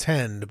to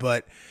intend,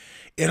 but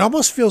it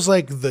almost feels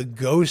like the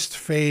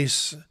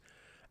Ghostface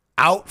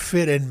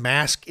outfit and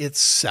mask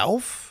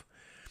itself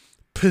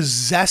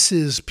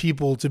possesses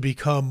people to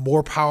become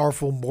more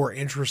powerful, more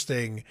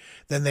interesting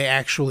than they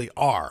actually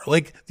are.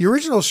 Like the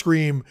original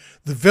Scream,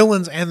 the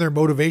villains and their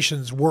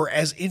motivations were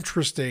as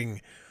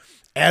interesting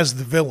as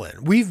the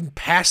villain. We've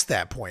passed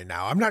that point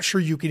now. I'm not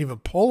sure you can even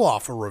pull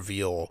off a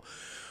reveal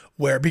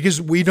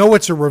because we know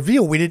it's a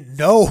reveal. We didn't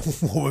know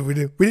we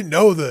didn't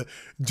know the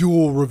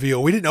dual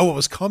reveal. We didn't know what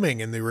was coming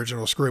in the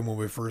original Scream when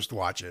we first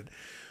watched it.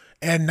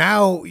 And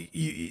now,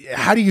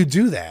 how do you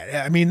do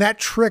that? I mean, that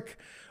trick,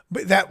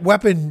 that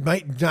weapon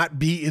might not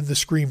be in the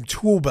Scream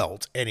tool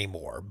belt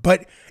anymore,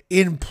 but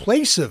in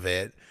place of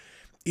it,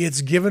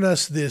 it's given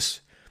us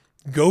this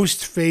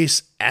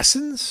Ghostface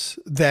essence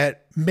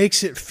that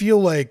makes it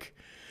feel like,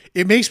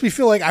 it makes me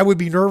feel like I would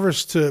be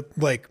nervous to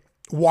like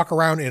walk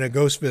around in a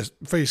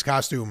Ghostface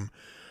costume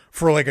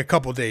for like a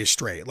couple days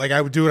straight. Like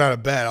I would do it on a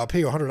bet. I'll pay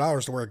you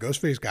 $100 to wear a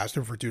Ghostface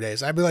costume for 2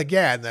 days. I'd be like,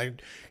 yeah. And then,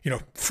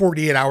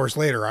 48 hours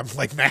later, I'm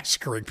like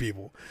massacring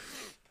people.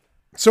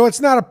 So it's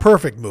not a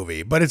perfect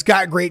movie, but it's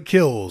got great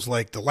kills,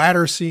 like the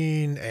ladder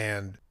scene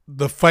and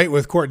the fight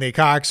with Courtney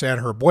Cox and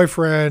her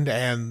boyfriend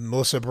and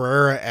Melissa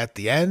Barrera at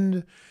the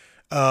end.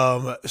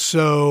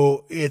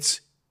 So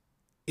it's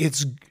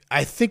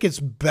I think it's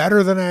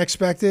better than I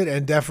expected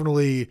and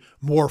definitely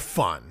more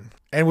fun.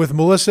 And with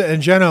Melissa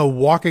and Jenna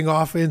walking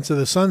off into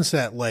the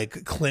sunset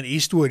like Clint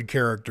Eastwood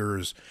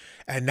characters,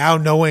 and now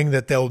knowing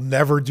that they'll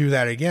never do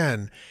that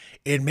again,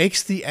 it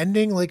makes the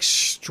ending like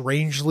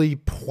strangely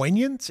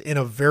poignant in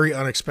a very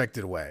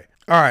unexpected way.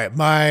 All right,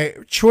 my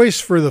choice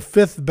for the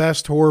fifth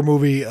best horror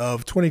movie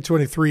of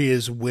 2023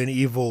 is When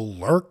Evil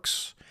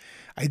Lurks.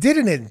 I did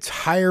an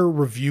entire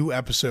review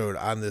episode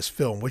on this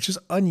film, which is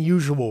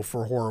unusual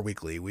for Horror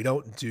Weekly. We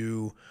don't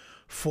do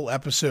full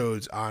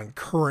episodes on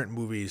current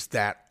movies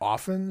that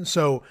often.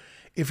 So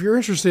if you're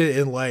interested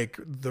in like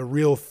the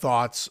real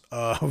thoughts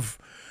of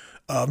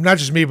not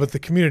just me, but the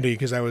community,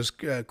 because I was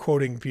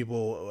quoting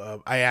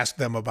people, I asked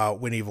them about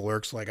When Evil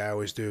Lurks like I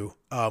always do,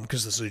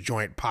 because this is a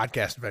joint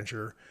podcast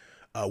venture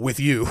with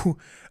you.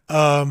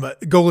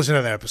 Go listen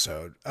to that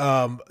episode.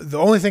 The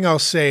only thing I'll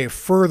say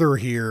further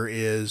here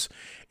is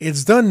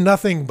it's done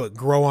nothing but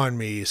grow on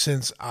me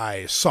since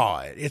I saw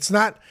it. It's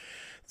not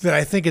that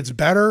I think it's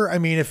better. I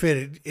mean, if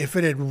it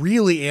had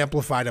really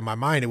amplified in my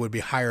mind, it would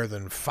be higher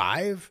than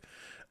 5.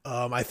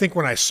 I think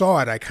when I saw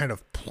it, I kind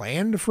of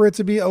planned for it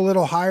to be a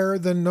little higher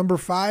than number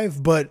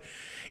 5, but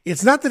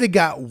it's not that it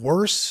got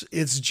worse.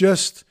 It's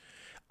just,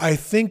 I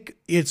think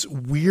it's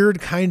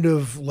weird, kind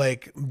of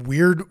like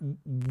weird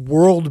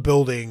world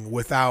building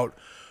without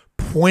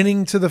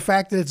pointing to the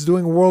fact that it's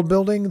doing world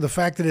building. The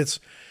fact that it's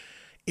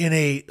in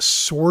a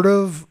sort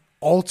of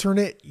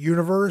alternate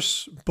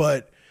universe,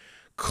 but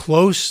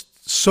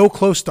so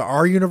close to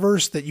our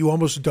universe that you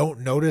almost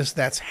don't notice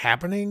that's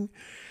happening.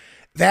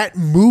 That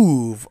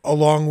move,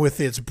 along with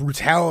its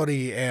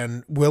brutality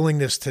and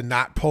willingness to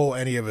not pull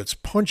any of its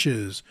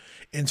punches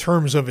in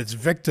terms of its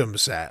victim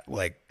set,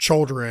 like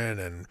children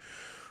and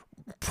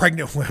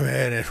pregnant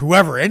women and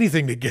whoever,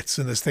 anything that gets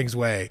in this thing's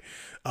way,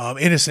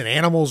 innocent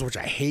animals, which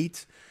I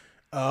hate.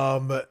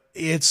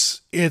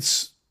 It's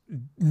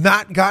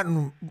not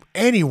gotten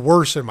any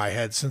worse in my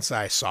head since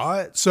I saw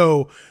it.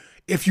 So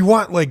if you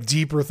want like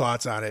deeper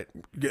thoughts on it,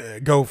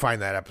 go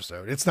find that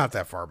episode. It's not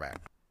that far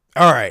back.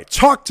 All right.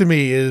 Talk to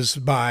Me is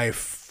my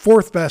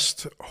fourth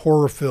best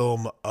horror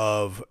film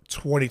of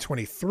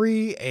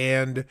 2023.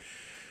 And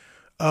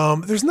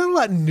there's not a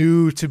lot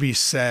new to be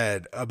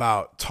said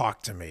about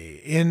Talk to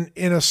Me. In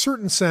a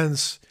certain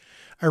sense,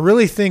 I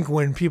really think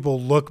when people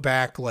look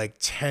back like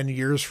 10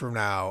 years from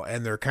now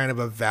and they're kind of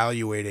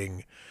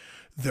evaluating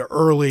the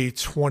early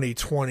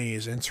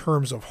 2020s in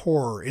terms of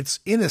horror, it's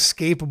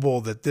inescapable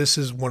that this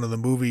is one of the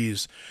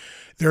movies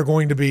they're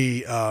going to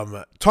be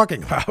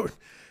talking about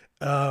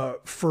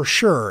for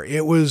sure.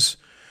 It was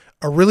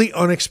a really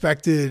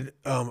unexpected,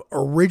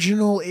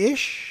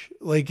 original-ish.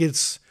 Like,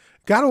 it's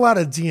got a lot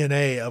of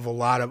DNA of a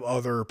lot of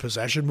other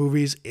possession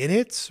movies in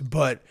it,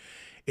 but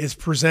it's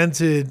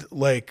presented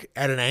like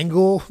at an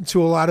angle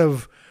to a lot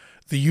of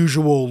the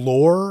usual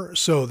lore.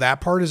 So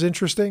that part is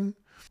interesting.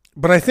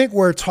 But I think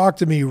where Talk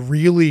to Me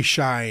really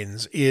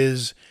shines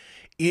is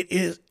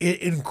it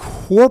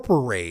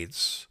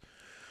incorporates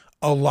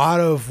a lot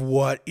of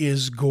what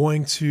is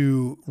going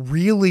to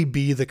really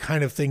be the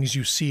kind of things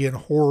you see in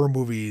horror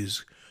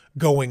movies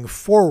going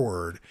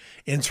forward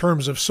in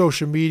terms of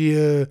social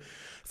media,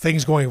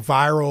 things going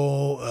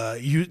viral,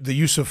 the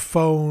use of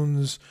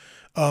phones,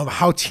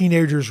 how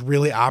teenagers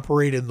really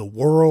operate in the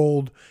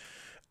world.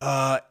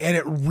 And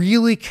it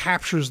really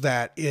captures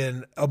that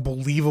in a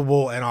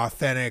believable and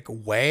authentic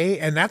way.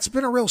 And that's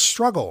been a real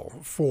struggle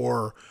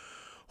for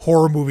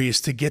horror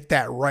movies to get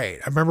that right.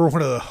 I remember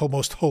one of the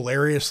most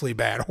hilariously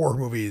bad horror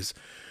movies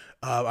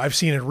I've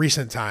seen in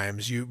recent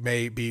times. You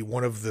may be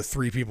one of the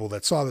 3 people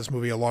that saw this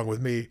movie along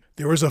with me.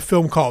 There was a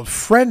film called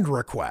Friend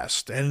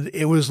Request, and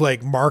it was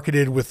like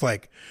marketed with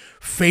like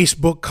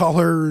Facebook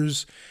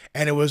colors,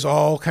 and it was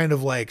all kind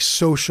of like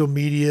social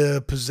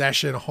media,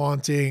 possession,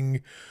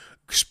 haunting,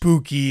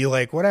 spooky,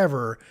 like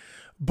whatever.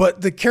 But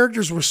the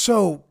characters were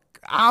so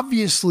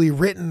obviously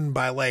written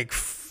by like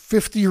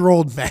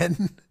 50-year-old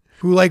men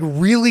who like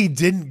really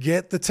didn't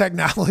get the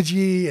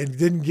technology and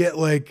didn't get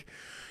like,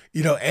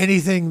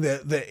 anything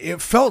that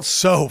it felt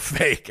so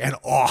fake and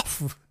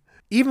off.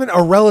 Even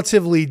a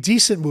relatively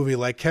decent movie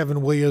like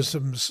Kevin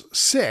Williamson's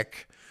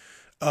Sick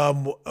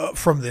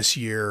from this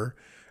year,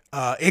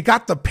 it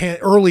got the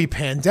early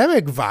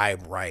pandemic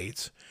vibe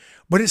right,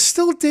 but it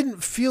still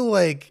didn't feel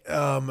like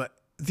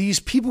these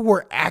people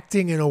were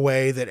acting in a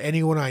way that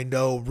anyone I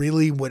know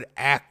really would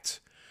act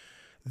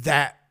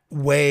that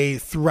way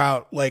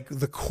throughout like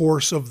the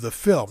course of the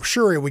film.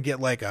 Sure, it would get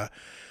like a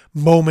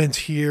moment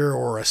here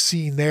or a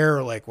scene there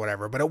or like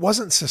whatever, but it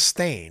wasn't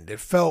sustained. It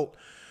felt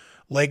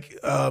like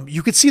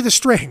you could see the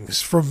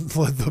strings from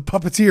the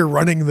puppeteer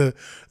running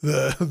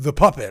the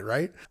puppet,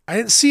 right? I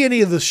didn't see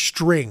any of the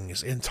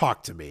strings in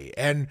Talk to Me.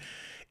 And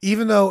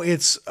even though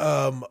it's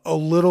a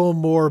little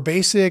more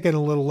basic and a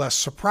little less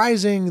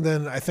surprising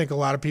than I think a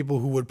lot of people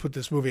who would put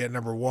this movie at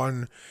number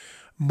 1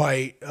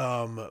 might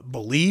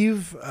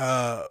believe,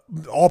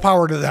 all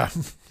power to them.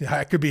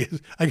 I could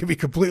be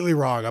completely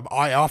wrong.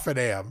 I often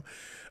am.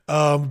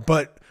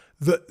 But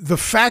the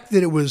fact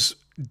that it was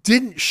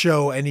didn't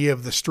show any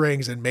of the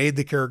strings and made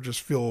the characters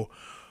feel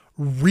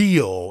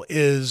real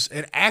is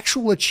an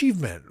actual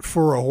achievement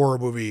for a horror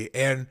movie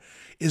and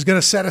is going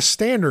to set a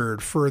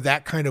standard for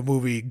that kind of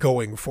movie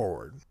going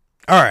forward.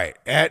 All right,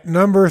 at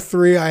number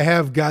 3, I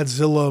have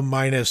Godzilla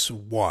Minus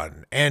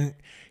One. And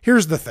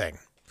here's the thing.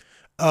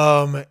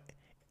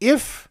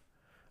 If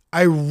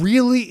I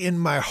really, in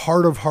my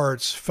heart of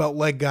hearts, felt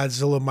like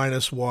Godzilla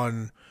Minus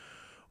One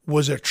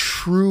was a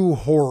true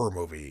horror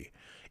movie,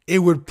 it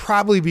would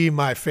probably be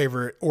my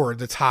favorite or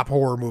the top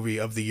horror movie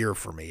of the year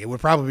for me. It would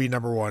probably be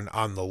number 1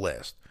 on the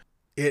list.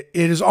 It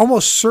is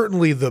almost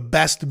certainly the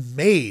best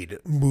made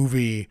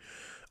movie,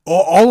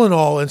 all in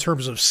all, in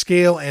terms of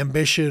scale,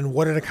 ambition,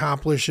 what it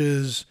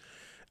accomplishes.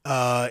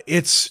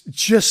 It's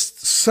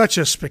just such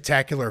a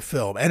spectacular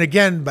film. And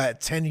again,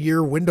 that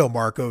 10-year window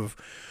mark of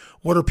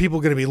what are people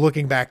going to be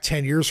looking back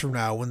 10 years from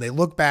now? When they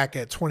look back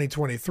at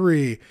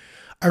 2023,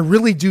 I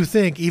really do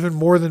think, even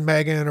more than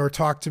Megan or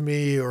Talk to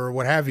Me or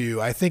what have you,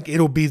 I think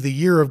it'll be the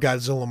year of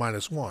Godzilla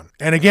Minus One.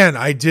 And again,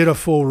 I did a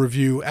full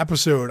review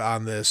episode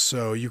on this,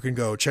 so you can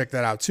go check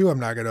that out too. I'm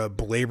not going to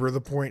belabor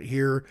the point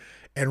here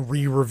and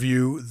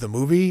re-review the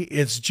movie.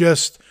 It's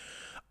just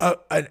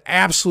an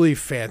absolutely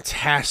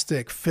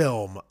fantastic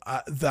film.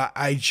 I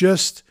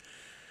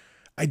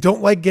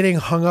don't like getting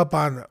hung up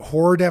on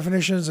horror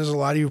definitions, as a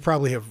lot of you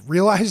probably have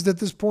realized at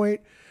this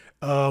point.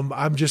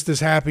 I'm just as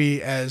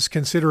happy as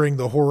considering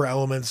the horror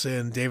elements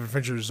in David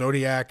Fincher's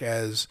Zodiac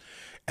as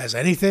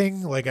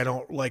anything. Like, I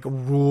don't like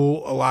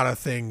rule a lot of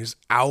things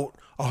out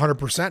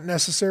 100%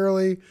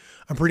 necessarily.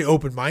 I'm pretty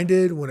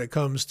open-minded when it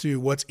comes to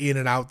what's in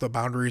and out the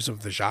boundaries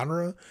of the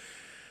genre.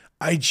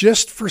 I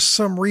just, for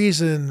some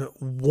reason,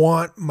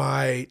 want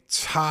my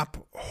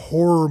top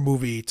horror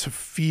movie to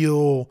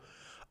feel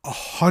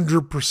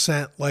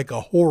 100% like a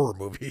horror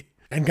movie.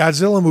 And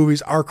Godzilla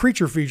movies are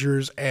creature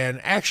features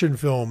and action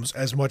films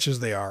as much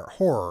as they are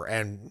horror,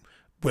 and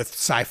with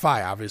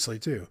sci-fi, obviously,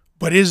 too.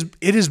 But it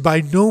is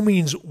by no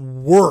means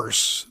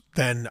worse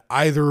than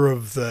either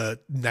of the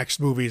next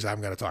movies I'm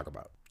going to talk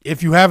about.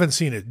 If you haven't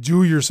seen it,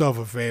 do yourself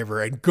a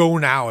favor and go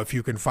now if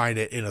you can find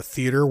it in a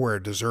theater where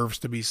it deserves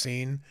to be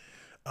seen.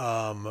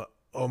 Oh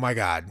my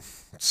God,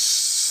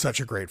 such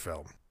a great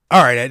film.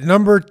 All right, at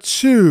number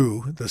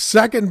 2, the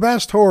second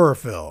best horror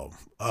film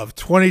of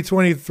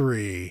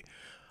 2023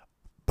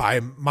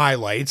 by my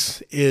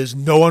lights is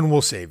No One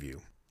Will Save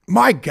You.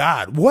 My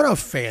God, what a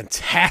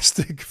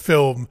fantastic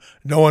film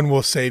No One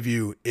Will Save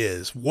You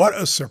is. What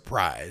a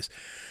surprise.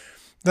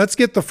 Let's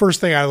get the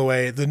first thing out of the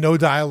way, the no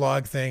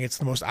dialogue thing. It's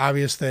the most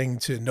obvious thing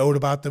to note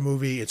about the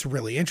movie. It's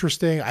really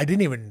interesting. I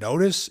didn't even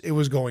notice it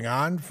was going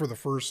on for the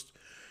first,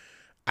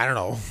 I don't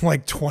know,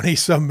 like 20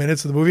 some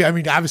minutes of the movie. I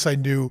mean, obviously I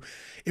knew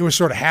it was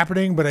sort of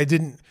happening, but I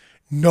didn't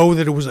know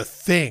that it was a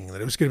thing,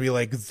 that it was going to be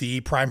like the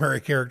primary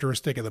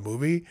characteristic of the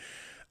movie.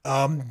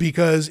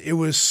 Because it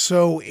was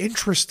so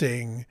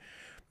interesting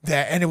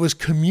and it was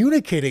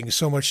communicating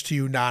so much to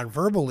you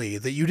non-verbally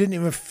that you didn't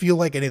even feel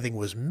like anything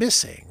was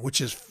missing,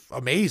 which is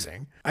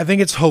amazing. I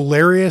think it's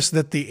hilarious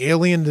that the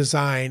alien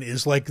design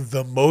is like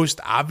the most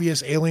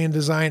obvious alien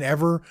design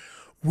ever,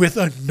 with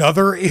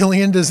another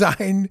alien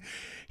design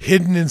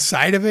hidden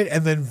inside of it,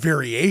 and then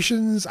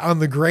variations on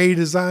the gray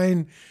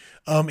design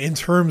in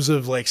terms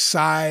of like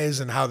size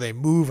and how they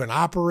move and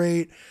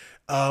operate.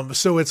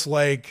 So it's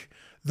like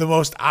the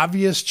most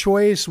obvious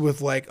choice with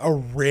like a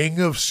ring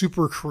of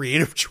super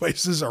creative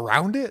choices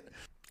around it.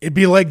 It'd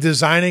be like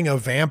designing a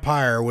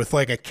vampire with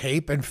like a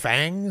cape and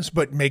fangs,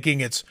 but making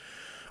its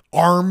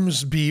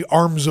arms be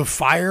arms of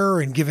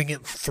fire and giving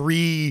it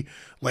 3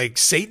 like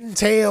Satan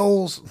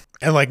tails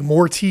and like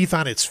more teeth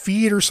on its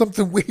feet or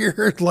something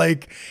weird.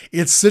 Like,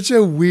 it's such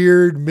a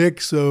weird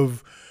mix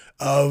of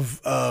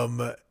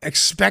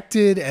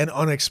expected and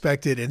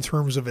unexpected in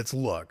terms of its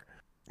look.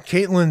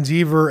 Caitlin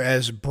Dever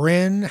as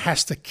Bryn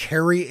has to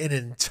carry an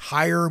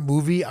entire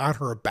movie on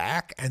her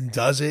back and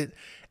does it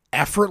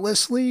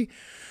effortlessly.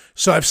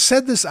 So I've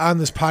said this on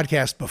this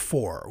podcast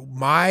before.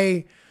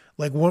 My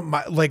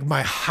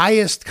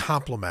highest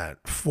compliment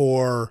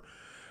for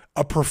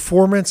a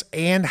performance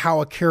and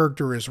how a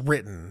character is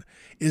written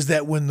is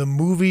that when the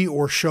movie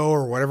or show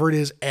or whatever it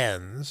is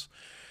ends,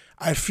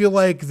 I feel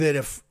like that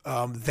if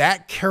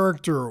that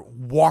character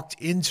walked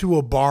into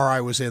a bar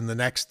I was in the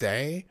next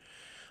day,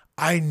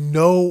 I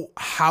know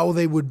how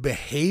they would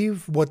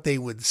behave, what they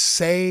would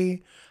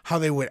say, how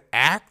they would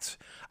act.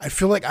 I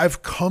feel like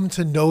I've come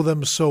to know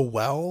them so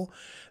well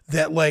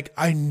that like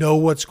I know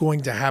what's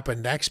going to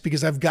happen next,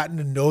 because I've gotten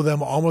to know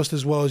them almost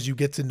as well as you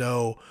get to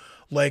know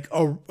like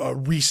a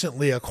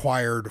recently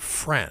acquired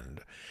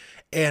friend.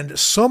 And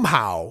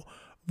somehow,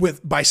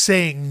 by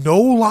saying no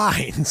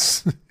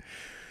lines,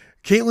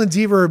 Caitlin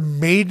Dever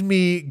made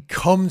me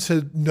come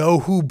to know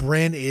who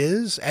Bryn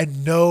is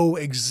and know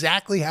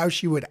exactly how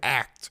she would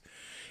act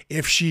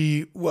if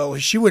she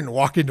wouldn't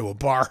walk into a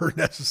bar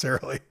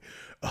necessarily.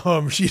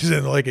 She's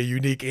in like a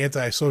unique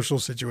antisocial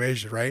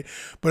situation, right?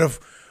 But if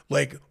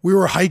like we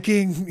were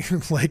hiking,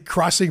 like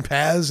crossing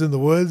paths in the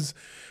woods,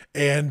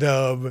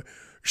 and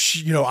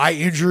I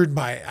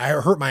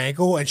hurt my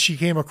ankle and she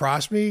came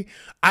across me,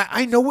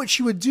 I know what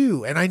she would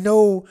do. And I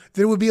know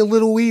that it would be a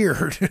little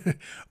weird,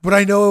 but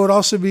I know it would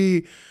also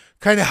be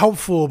kind of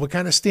helpful, but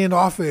kind of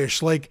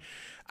standoffish. Like,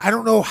 I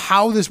don't know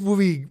how this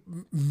movie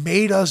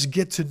made us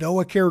get to know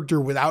a character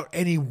without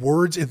any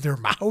words in their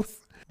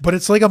mouth, but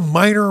it's like a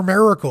minor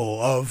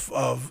miracle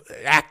of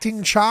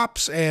acting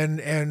chops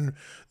and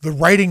the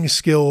writing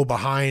skill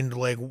behind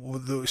like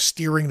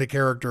steering the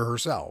character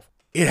herself.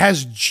 It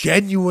has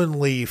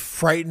genuinely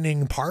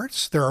frightening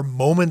parts. There are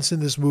moments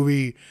in this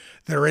movie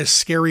that are as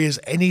scary as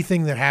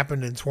anything that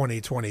happened in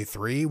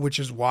 2023, which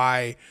is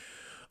why,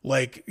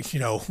 like,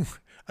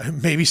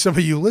 maybe some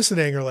of you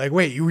listening are like,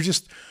 wait, you were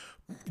just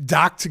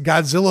docked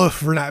Godzilla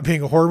for not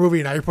being a horror movie,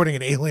 and now you're putting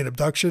an alien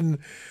abduction,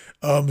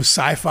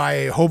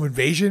 sci-fi home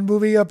invasion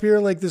movie up here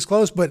like this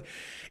close. But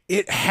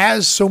it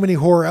has so many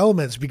horror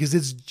elements because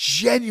it's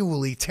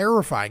genuinely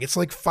terrifying. It's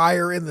like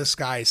Fire in the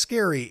Sky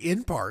scary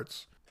in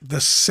parts. The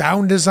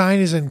sound design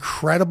is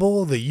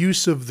incredible. The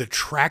use of the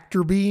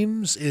tractor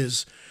beams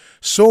is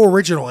so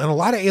original. In a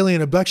lot of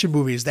alien abduction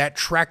movies, that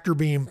tractor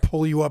beam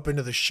pull you up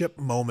into the ship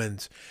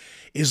moment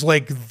is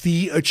like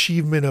the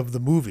achievement of the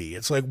movie.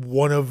 It's like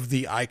one of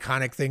the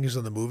iconic things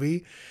in the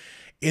movie.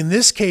 In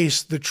this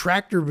case, the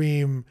tractor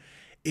beam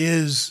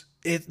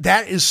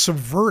that is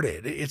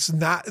subverted. It's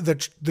not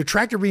the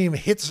tractor beam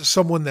hits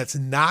someone that's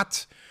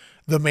not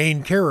the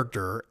main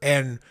character,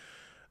 and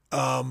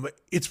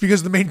it's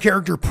because the main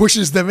character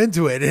pushes them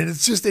into it, and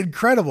it's just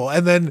incredible.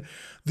 And then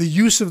the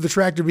use of the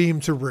tractor beam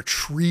to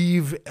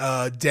retrieve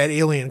dead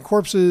alien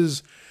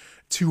corpses,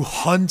 to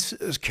hunt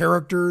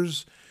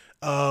characters,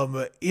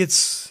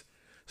 it's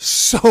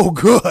so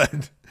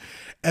good.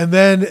 And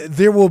then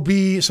there will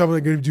be, so I'm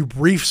going to do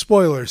brief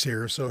spoilers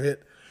here, so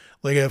hit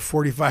like a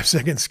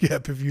 45-second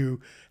skip if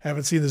you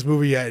haven't seen this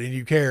movie yet and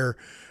you care.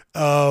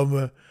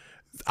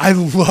 I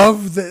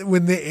love that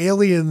when the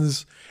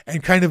aliens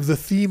and kind of the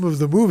theme of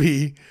the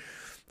movie.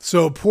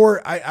 So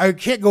I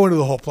can't go into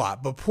the whole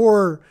plot, but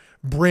poor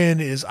Bryn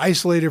is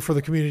isolated from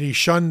the community,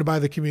 shunned by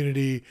the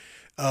community.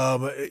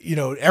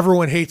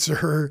 Everyone hates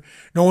her.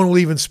 No one will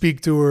even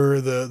speak to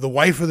her. The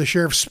wife of the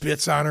sheriff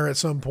spits on her at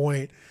some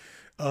point.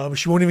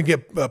 She won't even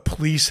get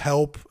police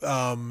help.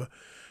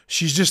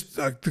 She's just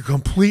the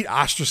complete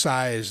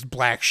ostracized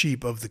black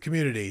sheep of the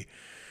community.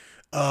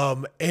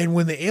 And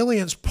when the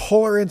aliens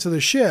pull her into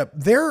the ship,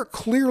 they're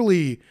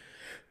clearly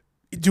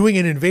doing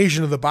an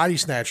invasion of the body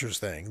snatchers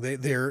thing.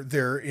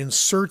 They're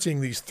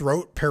inserting these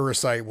throat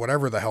parasite,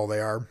 whatever the hell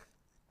they are.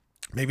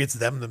 Maybe it's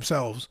them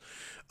themselves,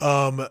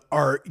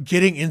 are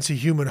getting into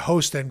human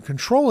host and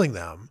controlling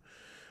them.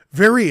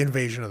 Very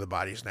invasion of the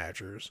body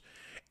snatchers.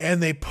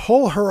 And they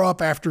pull her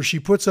up after she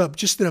puts up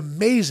just an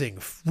amazing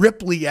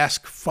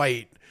Ripley-esque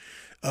fight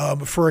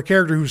for a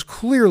character who's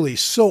clearly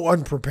so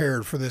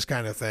unprepared for this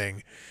kind of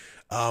thing,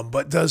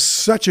 but does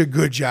such a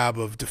good job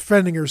of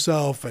defending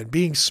herself and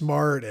being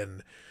smart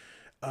and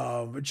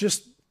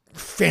just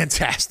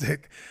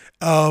fantastic.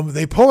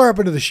 They pull her up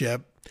into the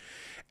ship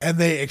and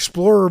they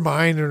explore her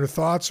mind and her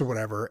thoughts or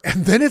whatever.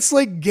 And then it's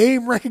like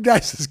game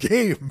recognizes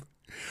game.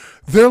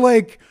 They're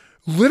like,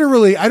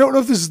 literally, I don't know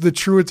if this is the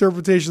true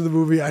interpretation of the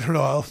movie. I don't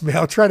know.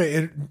 I'll try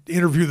to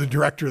interview the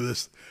director of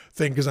this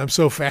thing because I'm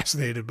so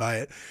fascinated by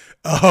it.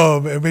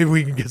 And maybe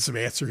we can get some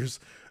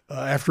answers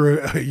after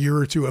a year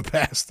or two have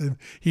passed and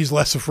he's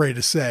less afraid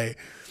to say.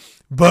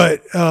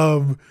 But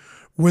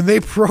when they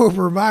probe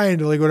her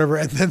mind, like whatever,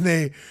 and then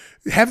they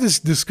have this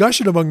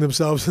discussion among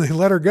themselves and they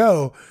let her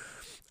go,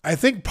 I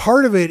think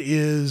part of it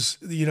is,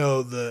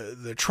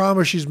 the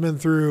trauma she's been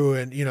through,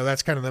 and,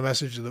 that's kind of the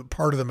message,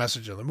 part of the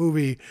message of the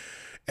movie,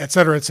 et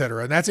cetera, et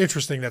cetera. And that's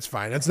interesting. That's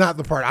fine. That's not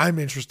the part I'm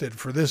interested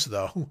for this,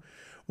 though.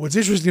 What's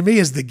interesting to me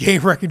is the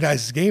game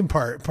recognizes game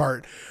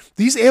part.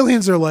 These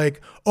aliens are like,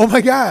 oh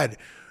my God,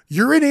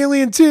 you're an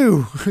alien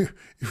too.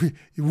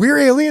 We're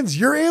aliens.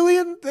 You're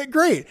alien.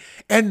 Great.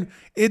 And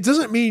it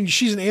doesn't mean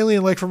she's an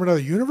alien like from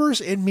another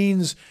universe. It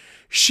means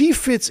she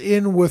fits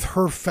in with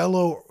her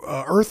fellow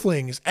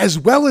Earthlings as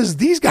well as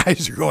these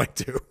guys are going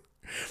to.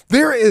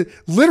 They're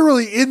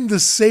literally in the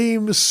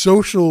same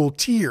social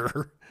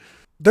tier.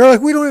 They're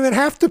like, we don't even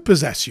have to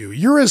possess you.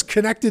 You're as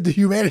connected to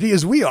humanity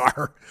as we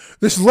are.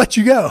 Just let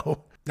you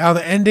go. Now,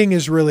 the ending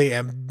is really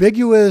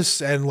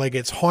ambiguous and like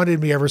it's haunted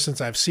me ever since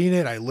I've seen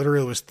it. I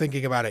literally was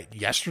thinking about it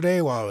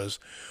yesterday while I was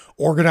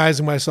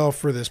organizing myself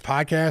for this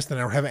podcast, and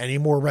I don't have any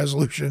more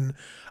resolution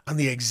on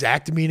the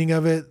exact meaning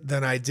of it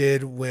than I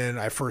did when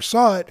I first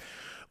saw it,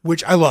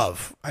 which I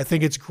love. I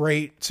think it's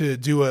great to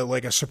do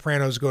a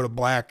Sopranos go to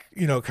black,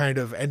 kind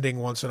of ending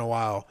once in a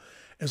while,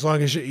 as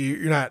long as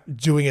you're not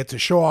doing it to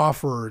show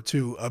off or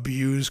to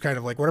abuse, kind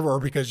of like whatever, or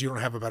because you don't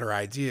have a better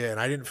idea. And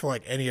I didn't feel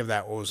like any of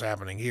that was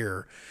happening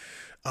here.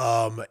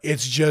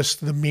 It's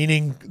just the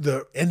meaning,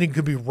 the ending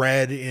could be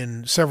read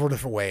in several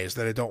different ways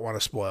that I don't want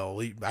to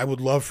spoil. I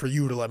would love for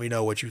you to let me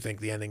know what you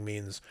think the ending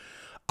means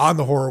on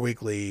the Horror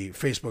Weekly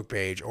Facebook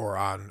page or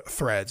on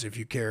Threads if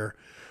you care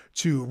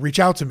to reach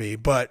out to me.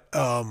 But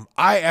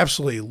I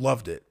absolutely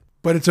loved it.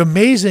 But it's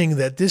amazing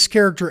that this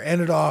character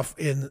ended off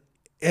in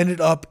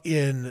ended up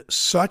in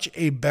such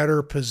a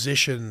better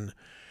position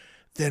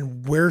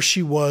than where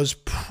she was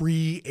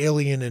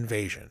pre-alien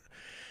invasion.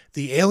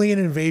 The alien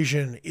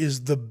invasion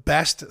is the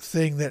best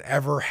thing that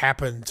ever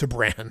happened to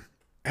Bran.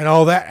 And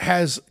all that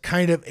has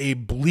kind of a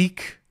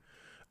bleak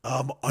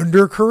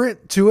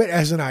undercurrent to it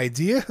as an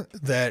idea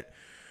that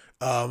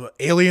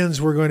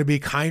aliens were going to be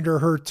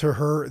kinder to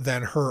her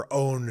than her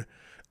own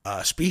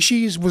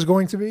species was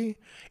going to be.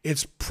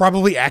 It's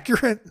probably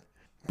accurate,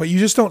 but you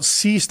just don't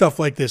see stuff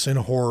like this in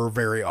horror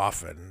very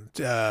often.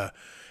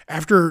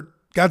 After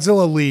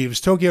Godzilla leaves,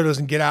 Tokyo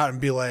doesn't get out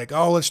and be like,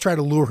 oh, let's try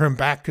to lure him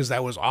back because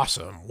that was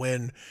awesome.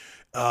 When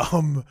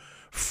the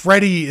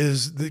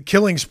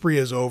killing spree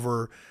is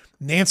over,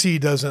 Nancy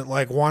doesn't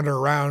like wander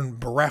around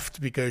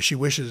bereft because she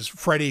wishes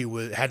Freddy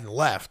hadn't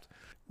left.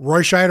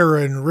 Roy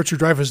Scheider and Richard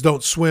Dreyfuss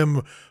don't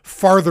swim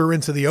farther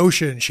into the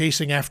ocean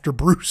chasing after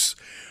Bruce.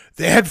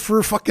 They head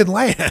for fucking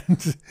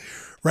land,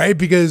 right?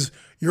 Because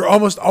you're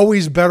almost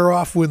always better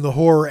off when the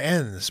horror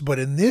ends. But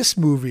in this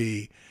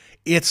movie,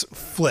 it's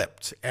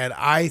flipped. And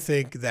I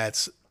think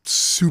that's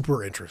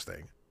super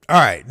interesting. All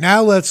right,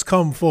 now let's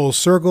come full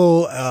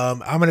circle.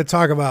 I'm going to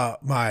talk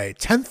about my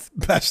 10th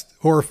best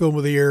horror film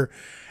of the year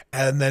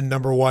and then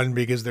number one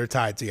because they're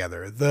tied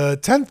together. The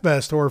 10th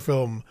best horror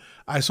film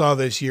I saw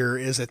this year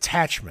is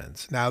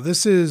Attachment. Now,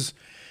 this is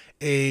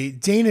a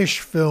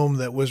Danish film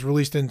that was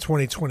released in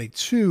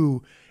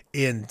 2022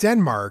 in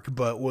Denmark,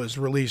 but was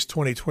released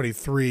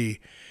 2023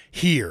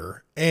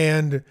 here.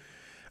 And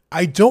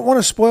I don't want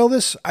to spoil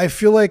this. I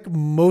feel like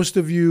most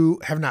of you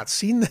have not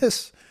seen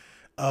this.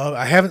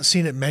 I haven't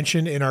seen it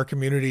mentioned in our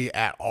community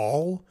at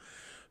all.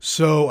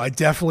 So I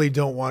definitely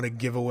don't want to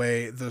give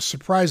away the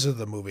surprise of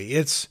the movie.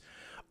 It's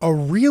a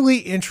really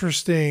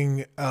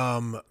interesting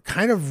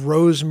kind of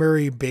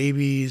Rosemary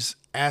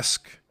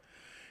Babies-esque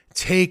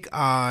take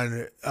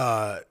on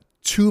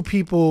two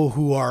people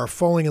who are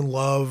falling in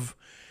love,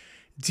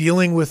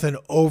 dealing with an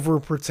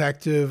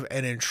overprotective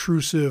and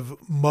intrusive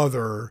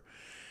mother.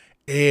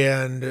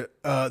 And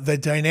the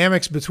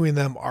dynamics between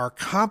them are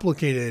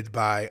complicated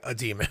by a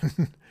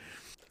demon.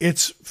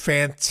 It's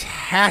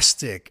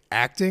fantastic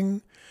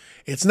acting.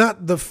 It's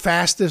not the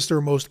fastest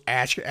or most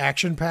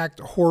action-packed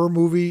horror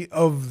movie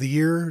of the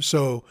year,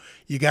 so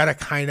you got to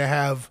kind of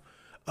have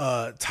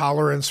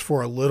tolerance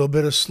for a little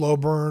bit of slow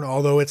burn,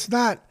 although it's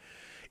got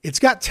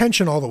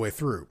tension all the way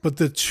through. But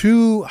the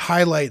two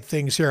highlight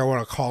things here I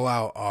want to call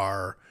out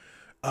are,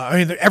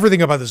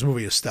 everything about this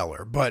movie is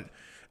stellar, but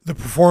the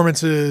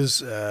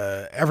performances,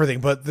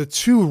 everything. But the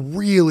two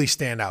really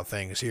standout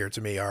things here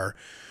to me are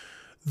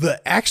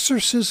the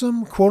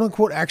exorcism, quote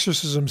unquote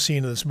exorcism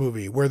scene in this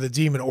movie, where the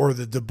demon, or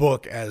the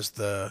book as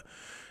the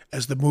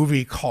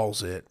movie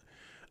calls it.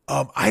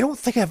 I don't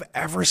think I've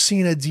ever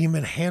seen a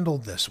demon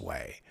handled this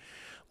way.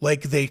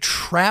 Like, they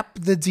trap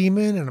the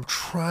demon, and I'm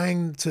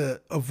trying to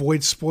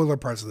avoid spoiler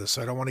parts of this,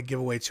 so I don't want to give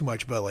away too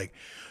much, but like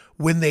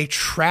when they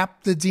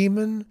trap the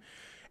demon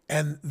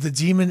and the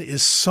demon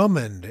is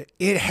summoned,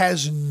 it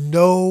has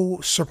no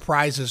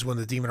surprises when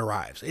the demon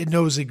arrives. It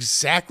knows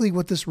exactly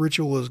what this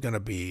ritual is going to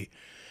be.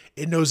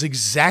 It knows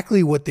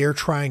exactly what they're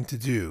trying to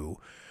do.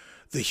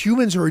 The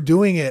humans who are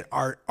doing it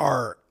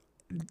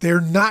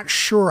they're not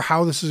sure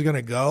how this is going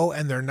to go,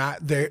 and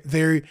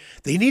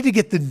they need to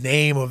get the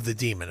name of the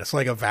demon. It's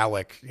like a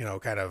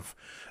Valak, kind of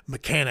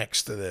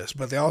mechanics to this,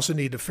 but they also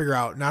need to figure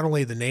out not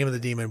only the name of the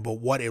demon, but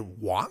what it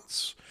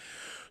wants.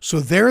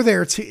 So they're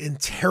there to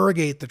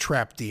interrogate the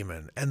trapped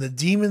demon, and the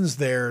demon's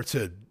there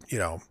to,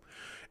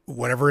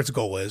 whatever its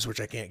goal is,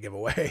 which I can't give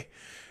away.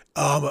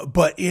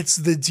 But it's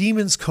the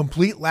demon's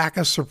complete lack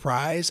of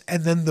surprise,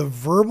 and then the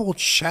verbal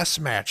chess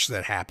match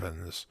that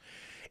happens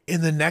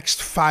in the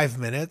next 5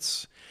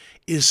 minutes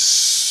is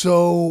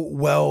so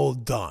well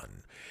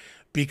done,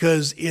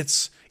 because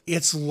it's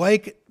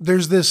like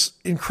there's this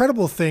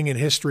incredible thing in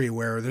history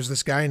where there's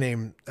this guy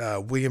named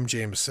William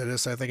James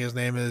Sidis, I think his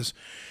name is.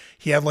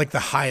 He had like the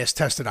highest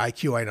tested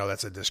IQ. I know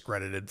that's a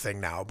discredited thing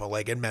now, but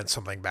like it meant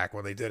something back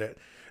when they did it.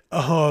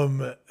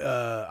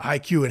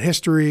 IQ in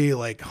history,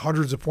 like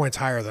hundreds of points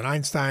higher than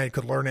Einstein,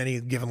 could learn any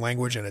given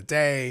language in a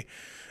day,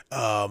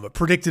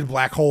 predicted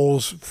black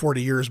holes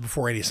 40 years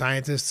before any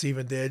scientists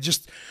even did,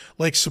 just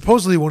like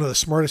supposedly one of the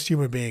smartest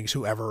human beings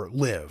who ever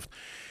lived.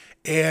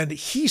 And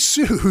he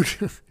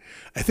sued,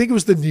 I think it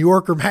was the New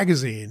Yorker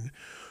magazine,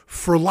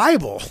 for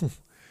libel.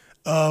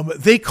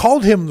 They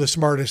called him the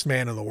smartest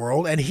man in the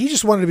world, and he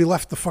just wanted to be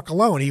left the fuck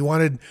alone. He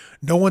wanted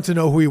no one to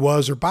know who he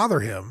was or bother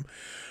him.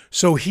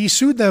 So he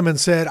sued them and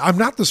said, I'm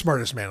not the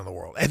smartest man in the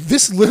world. And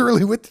this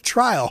literally went to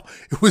trial.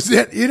 It was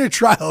in a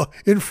trial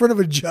in front of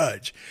a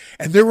judge.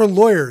 And there were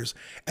lawyers.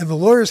 And the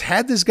lawyers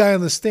had this guy on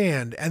the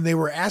stand, and they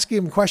were asking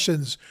him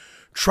questions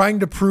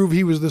trying to prove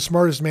he was the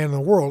smartest man in the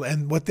world.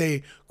 And what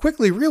they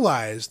quickly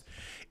realized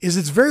is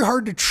it's very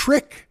hard to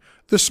trick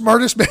the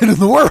smartest man in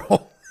the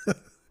world.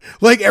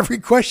 Like every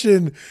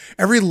question,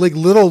 every like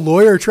little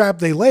lawyer trap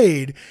they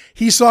laid,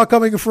 he saw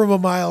coming from a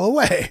mile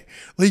away.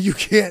 Like you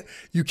can't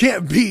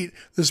beat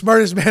the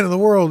smartest man in the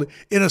world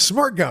in a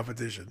smart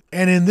competition.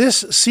 And in this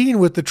scene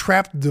with the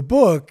trapped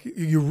book,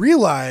 you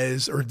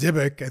realize, or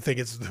Dybbuk, I think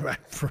it's,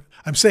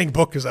 I'm saying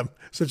book because I'm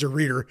such a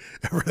reader.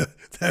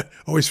 That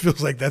always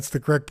feels like that's the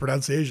correct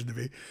pronunciation to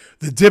me.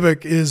 The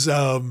Dybbuk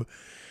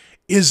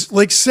is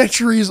like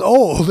centuries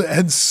old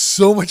and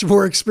so much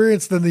more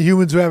experienced than the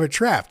humans who have it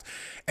trapped.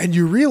 And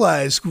you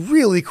realize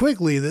really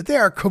quickly that they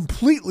are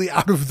completely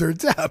out of their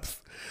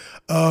depth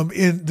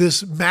in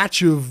this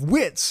match of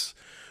wits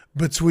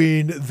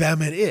between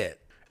them and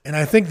it. And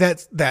I think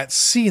that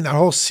scene, that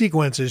whole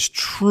sequence is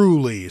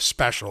truly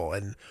special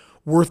and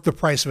worth the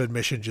price of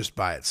admission just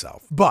by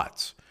itself.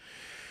 But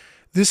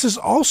this is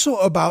also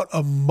about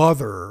a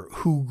mother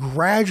who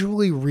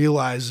gradually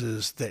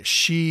realizes that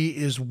she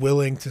is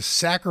willing to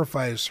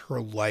sacrifice her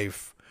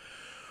life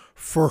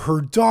for her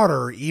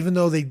daughter, even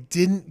though they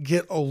didn't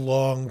get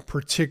along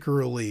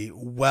particularly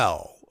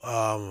well,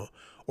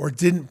 or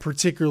didn't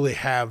particularly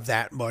have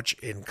that much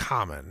in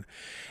common.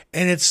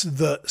 And it's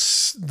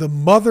the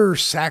mother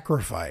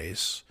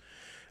sacrifice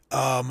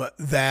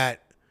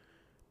that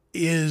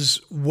is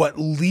what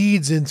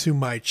leads into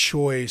my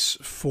choice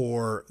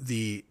for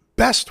the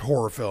best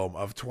horror film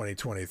of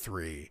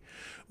 2023,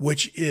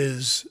 which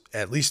is,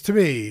 at least to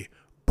me,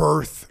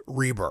 Birth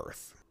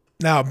Rebirth.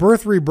 Now,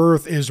 Birth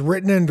Rebirth is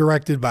written and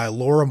directed by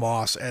Laura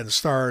Moss and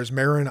stars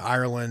Marin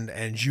Ireland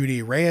and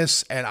Judy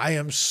Reyes. And I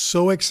am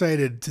so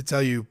excited to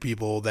tell you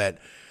people that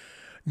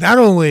not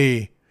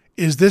only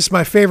is this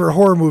my favorite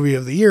horror movie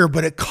of the year,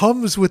 but it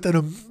comes with an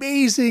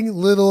amazing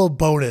little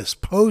bonus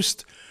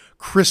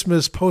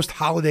post-Christmas,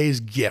 post-holidays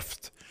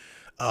gift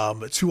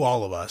to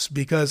all of us,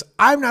 because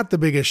I'm not the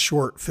biggest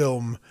short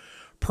film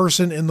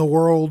person in the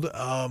world.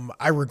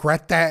 I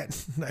regret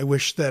that. I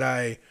wish that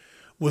I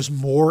was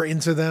more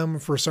into them.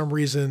 For some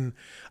reason,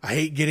 I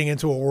hate getting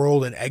into a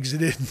world and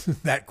exited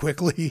that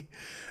quickly.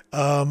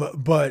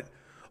 But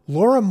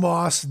Laura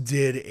Moss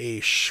did a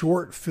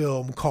short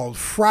film called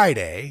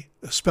Friday,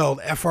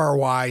 spelled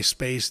Fry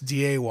space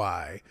Day.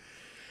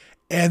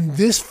 And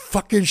this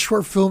fucking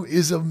short film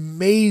is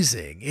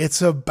amazing.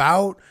 It's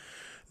about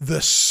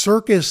the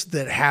circus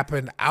that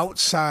happened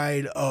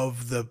outside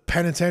of the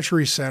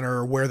penitentiary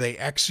center where they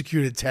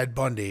executed Ted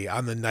Bundy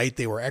on the night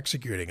they were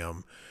executing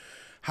him.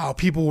 How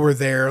people were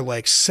there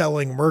like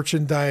selling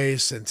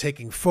merchandise and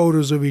taking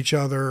photos of each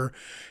other,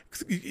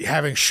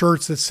 having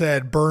shirts that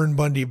said "Burn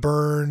Bundy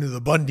Burn,"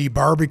 the Bundy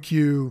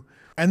Barbecue.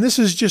 And this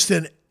is just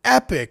an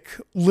epic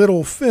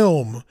little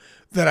film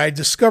that I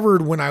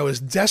discovered when I was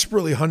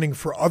desperately hunting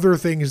for other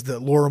things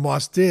that Laura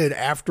Moss did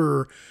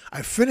after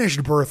I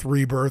finished Birth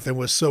Rebirth and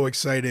was so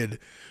excited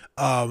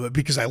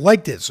because I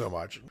liked it so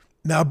much.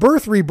 Now,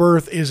 Birth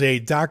Rebirth is a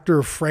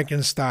Dr.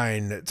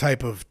 Frankenstein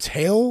type of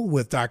tale,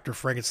 with Dr.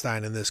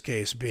 Frankenstein in this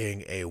case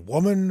being a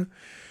woman.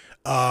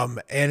 And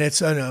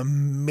it's an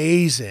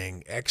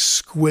amazing,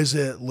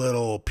 exquisite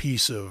little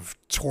piece of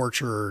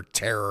torture,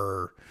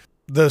 terror.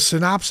 The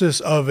synopsis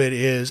of it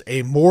is: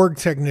 a morgue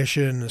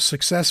technician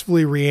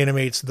successfully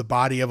reanimates the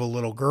body of a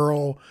little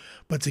girl,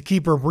 but to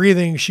keep her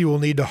breathing, she will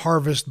need to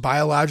harvest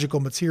biological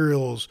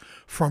materials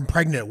from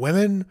pregnant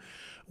women.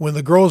 When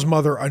the girl's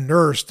mother, a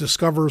nurse,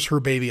 discovers her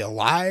baby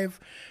alive,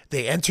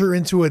 they enter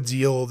into a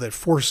deal that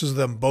forces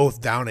them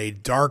both down a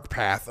dark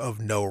path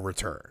of no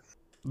return.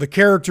 The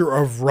character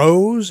of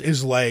Rose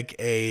is like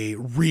a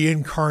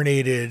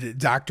reincarnated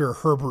Dr.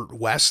 Herbert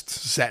West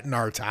set in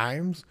our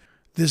times.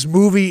 This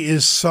movie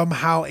is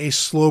somehow a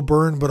slow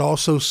burn, but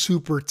also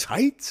super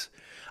tight.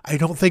 I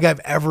don't think I've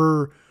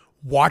ever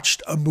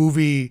watched a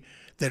movie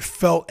that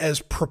felt as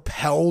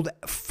propelled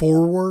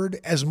forward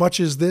as much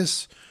as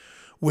this,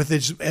 with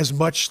as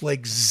much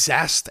like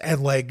zest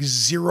and like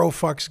zero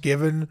fucks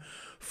given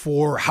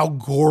for how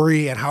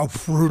gory and how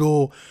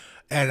brutal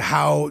and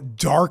how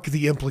dark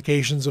the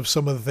implications of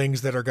some of the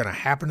things that are going to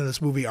happen in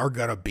this movie are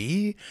going to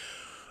be,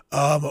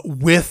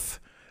 with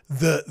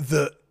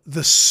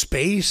the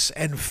space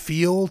and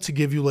feel to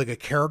give you like a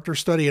character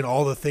study and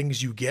all the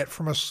things you get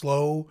from a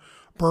slow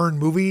burn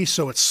movie.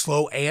 So it's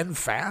slow and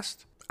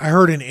fast. I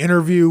heard an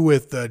interview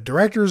with the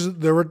directors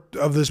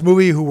of this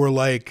movie who were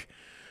like,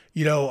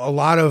 you know, a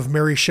lot of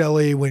Mary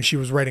Shelley, when she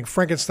was writing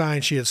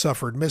Frankenstein, she had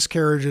suffered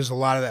miscarriages. A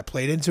lot of that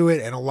played into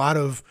it, and a lot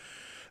of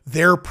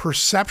their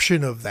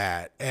perception of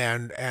that,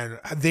 and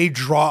they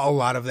draw a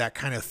lot of that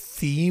kind of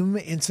theme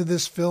into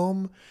this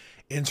film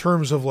in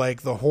terms of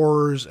like the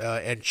horrors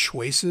and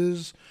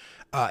choices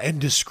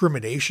and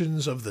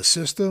discriminations of the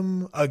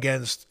system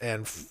against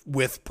and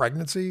with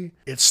pregnancy.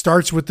 It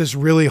starts with this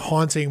really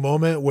haunting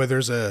moment where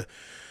there's a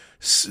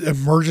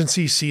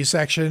emergency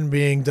C-section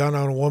being done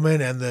on a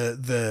woman,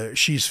 and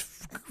she's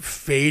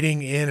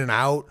fading in and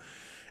out,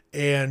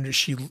 and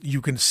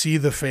you can see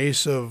the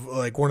face of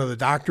like one of the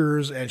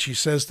doctors, and she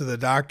says to the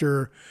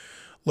doctor,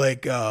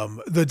 like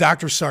the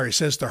doctor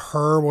says to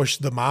her, well,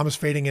 the mom is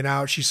fading in and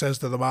out, she says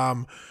to the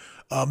mom,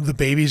 the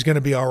baby's going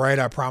to be all right,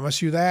 I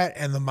promise you that.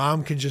 And the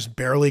mom can just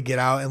barely get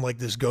out in like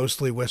this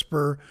ghostly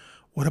whisper,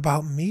 what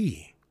about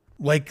me?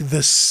 Like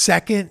the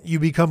second you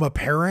become a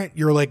parent,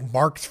 you're like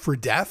marked for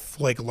death.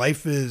 Like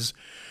life is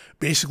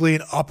basically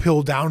an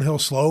uphill, downhill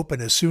slope.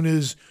 And as soon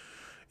as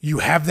you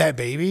have that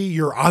baby,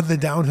 you're on the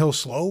downhill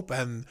slope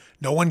and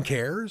no one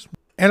cares.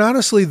 And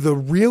honestly, the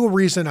real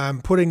reason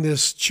I'm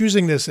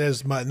choosing this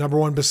as my number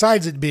one,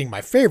 besides it being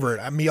my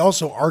favorite, me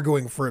also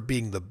arguing for it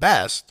being the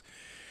best,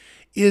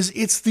 is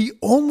it's the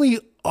only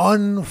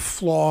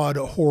unflawed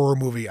horror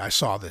movie I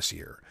saw this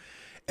year.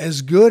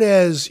 As good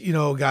as,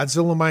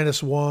 Godzilla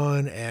Minus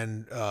One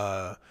and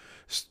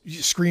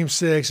Scream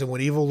 6 and When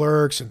Evil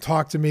Lurks and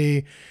Talk to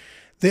Me,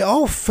 they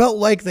all felt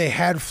like they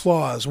had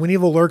flaws. When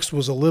Evil Lurks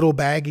was a little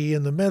baggy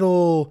in the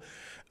middle.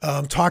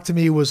 Talk to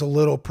Me was a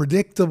little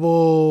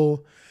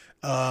predictable.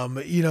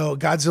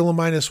 Godzilla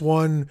Minus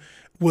One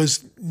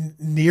was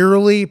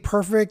nearly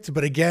perfect,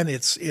 but again,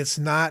 it's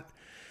not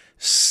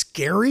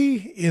scary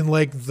in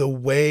like the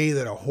way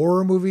that a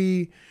horror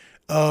movie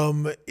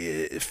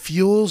it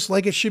feels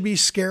like it should be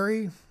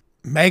scary.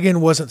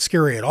 Megan wasn't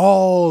scary at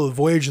all. The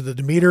Voyage of the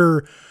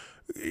Demeter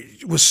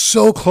was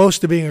so close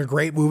to being a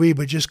great movie,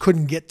 but just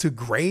couldn't get to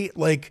great.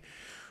 Like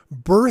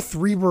Birth,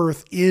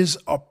 Rebirth is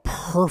a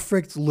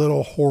perfect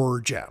little horror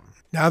gem.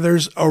 Now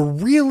there's a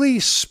really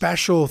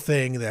special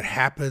thing that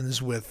happens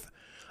with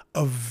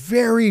a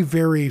very,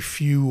 very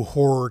few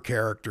horror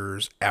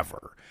characters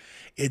ever.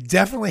 It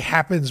definitely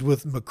happens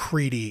with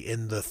MacReady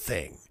in The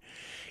Thing.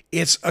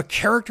 It's a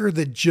character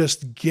that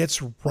just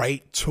gets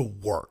right to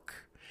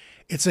work.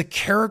 It's a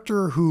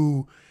character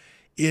who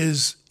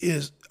is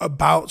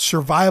about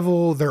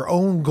survival, their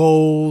own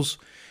goals,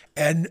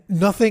 and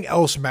nothing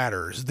else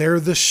matters. They're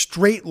the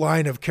straight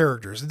line of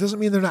characters. It doesn't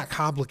mean they're not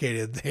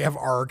complicated. They have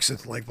arcs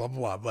and like blah,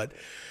 blah, blah, but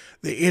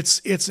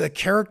it's a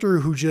character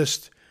who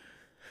just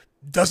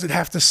doesn't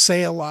have to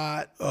say a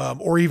lot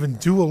or even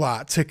do a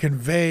lot to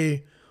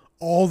convey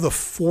all the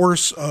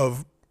force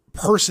of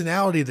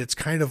personality that's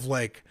kind of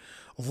like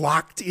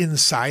locked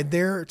inside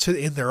there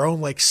in their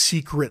own like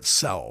secret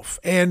self.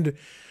 And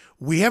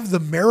we have the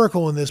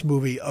miracle in this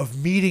movie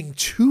of meeting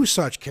two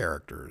such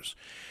characters.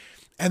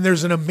 And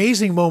there's an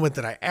amazing moment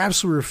that I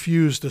absolutely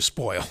refuse to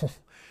spoil,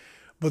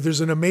 but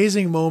there's an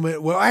amazing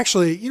moment. Well,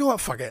 actually, you know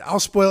what? Fuck it. I'll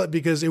spoil it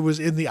because it was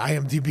in the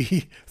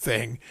IMDb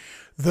thing.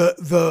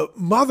 The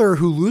mother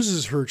who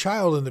loses her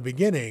child in the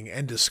beginning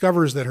and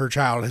discovers that her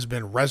child has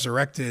been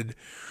resurrected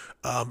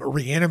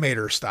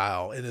reanimator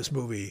style in this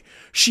movie,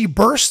 she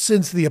bursts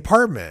into the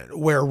apartment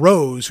where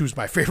Rose, who's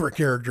my favorite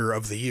character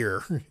of the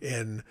year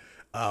in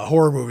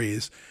horror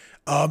movies,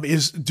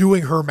 is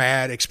doing her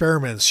mad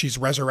experiments. She's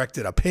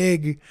resurrected a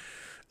pig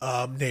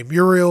named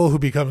Muriel, who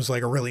becomes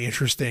like a really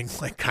interesting,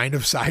 like kind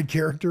of side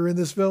character in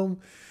this film.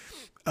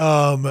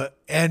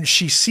 And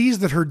she sees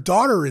that her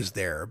daughter is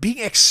there being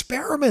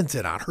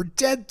experimented on, her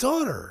dead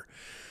daughter.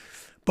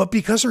 But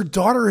because her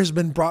daughter has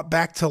been brought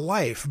back to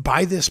life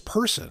by this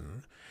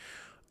person,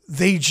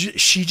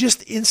 she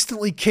just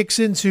instantly kicks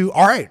into,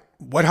 all right,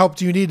 what help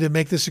do you need to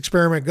make this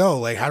experiment go?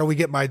 Like, how do we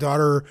get my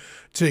daughter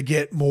to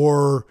get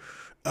more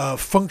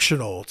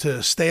functional,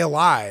 to stay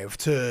alive,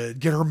 to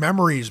get her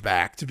memories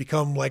back, to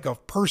become like a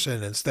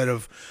person instead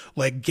of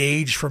like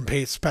Gage from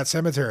Pet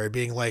Sematary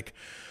being like,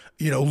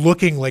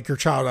 looking like your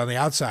child on the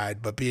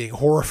outside, but being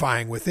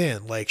horrifying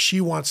within. Like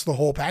she wants the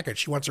whole package.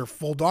 She wants her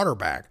full daughter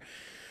back.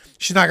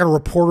 She's not going to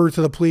report her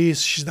to the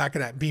police. She's not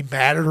going to be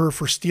mad at her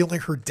for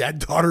stealing her dead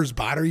daughter's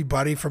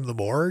body from the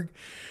morgue.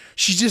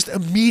 She's just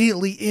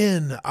immediately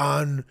in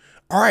on,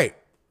 all right.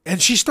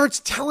 And she starts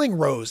telling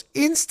Rose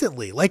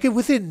instantly, like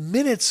within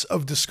minutes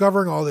of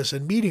discovering all this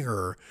and meeting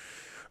her,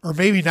 or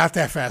maybe not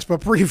that fast,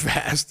 but pretty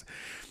fast.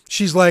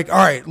 She's like, all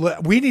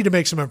right, we need to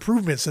make some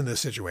improvements in this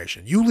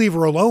situation. You leave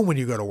her alone when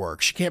you go to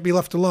work. She can't be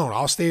left alone.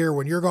 I'll stay here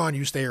when you're gone.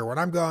 You stay here when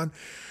I'm gone.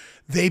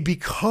 They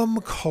become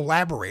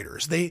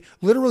collaborators.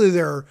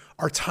 There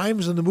are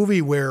times in the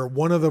movie where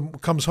one of them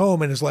comes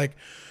home and is like,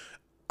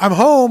 I'm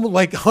home.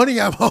 Like,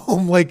 honey, I'm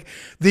home. Like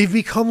they've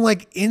become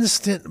like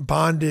instant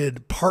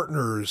bonded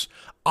partners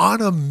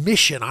on a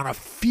mission, on a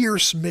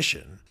fierce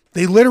mission.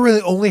 They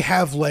literally only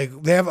have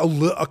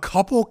a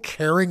couple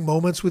caring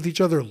moments with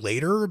each other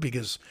later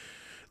because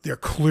they're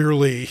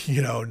clearly,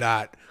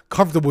 not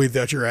comfortable with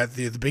that you're at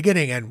the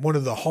beginning. And one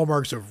of the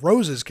hallmarks of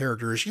Rose's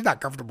character is she's not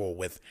comfortable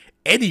with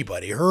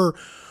anybody. Her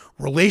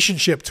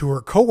relationship to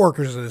her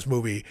coworkers in this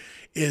movie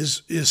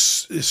is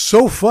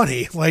so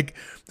funny. Like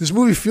this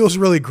movie feels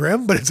really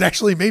grim, but it's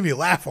actually made me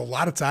laugh a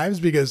lot of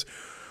times because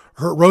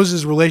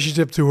Rose's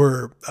relationship to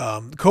her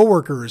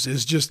coworkers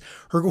is just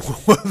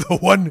the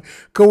one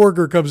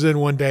coworker comes in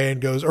one day and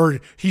goes, or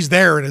he's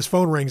there and his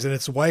phone rings and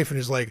it's the wife and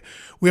he's like,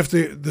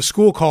 the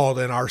school called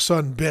and our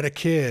son bit a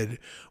kid.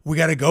 We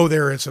got to go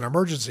there. It's an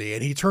emergency.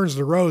 And he turns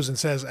to Rose and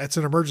says, it's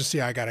an emergency.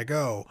 I got to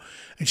go.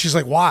 And she's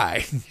like,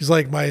 why? He's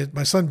like, my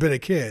son bit a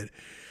kid.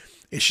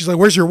 And she's like,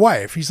 where's your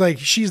wife? He's like,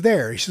 she's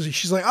there.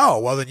 She's like, oh,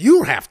 well then you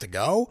don't have to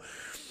go.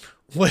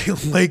 When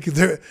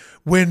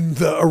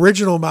the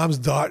original mom's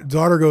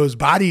daughter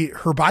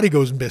her body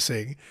goes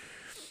missing.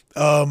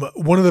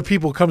 One of the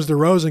people comes to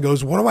Rose and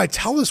goes, what do I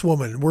tell this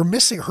woman? We're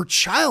missing. Her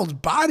child's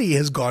body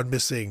has gone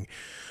missing.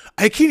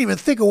 I can't even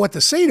think of what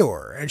to say to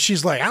her. And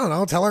she's like, I don't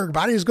know, tell her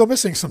bodies go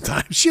missing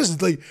sometimes. She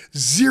has like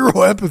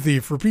zero empathy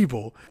for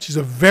people. She's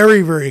a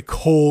very, very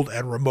cold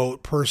and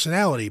remote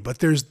personality.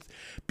 But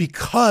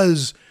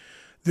because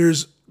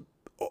there's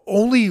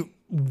only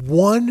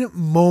one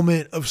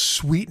moment of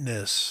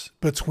sweetness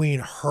between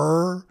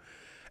her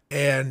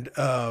and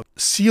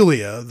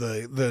Celia,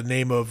 the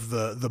name of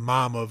the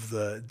mom of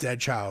the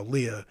dead child,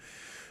 Leah.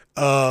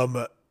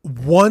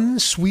 One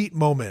sweet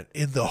moment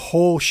in the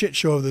whole shit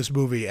show of this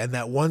movie, and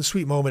that one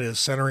sweet moment is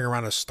centering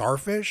around a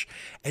starfish,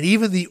 and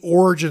even the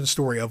origin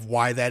story of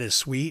why that is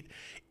sweet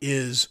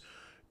is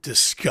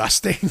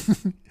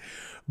disgusting.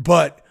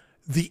 But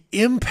the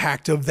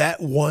impact of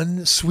that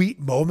one sweet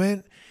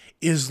moment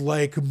is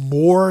like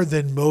more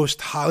than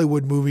most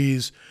Hollywood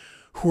movies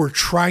who are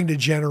trying to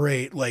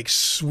generate like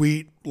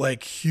sweet,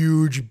 like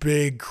huge,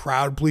 big,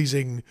 crowd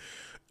pleasing,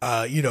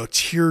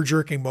 tear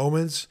jerking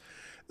moments.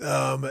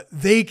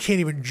 They can't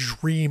even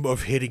dream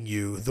of hitting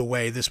you the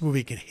way this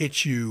movie can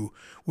hit you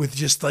with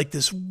just like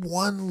this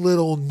one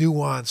little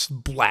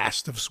nuanced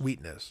blast of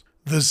sweetness.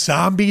 The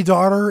zombie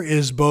daughter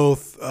is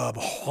both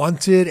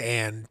haunted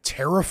and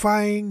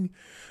terrifying,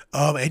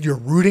 and you're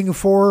rooting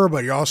for her,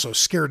 but you're also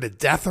scared to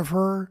death of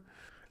her.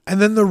 And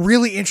then the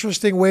really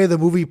interesting way the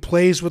movie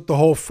plays with the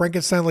whole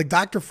Frankenstein, like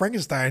Dr.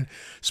 Frankenstein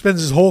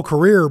spends his whole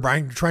career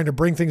trying to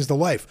bring things to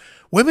life.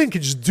 Women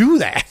can just do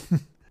that.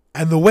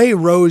 And the way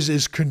Rose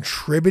is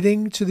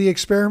contributing to the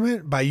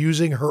experiment by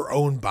using her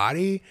own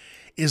body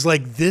is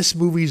like this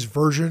movie's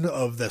version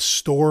of the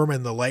storm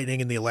and the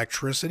lightning and the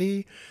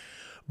electricity.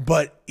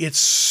 But it's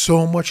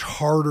so much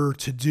harder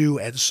to do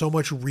and so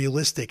much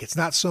realistic. It's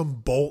not some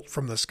bolt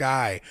from the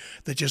sky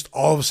that just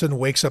all of a sudden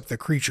wakes up the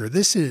creature.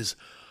 This is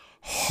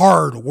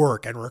hard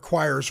work and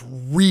requires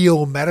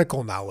real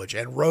medical knowledge.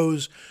 And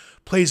Rose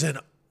pays an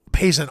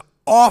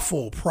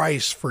awful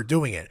price for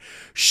doing it.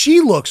 She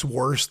looks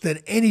worse than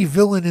any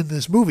villain in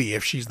this movie,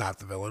 if she's not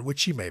the villain, which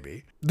she may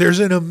be. There's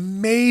an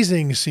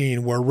amazing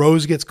scene where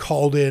Rose gets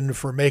called in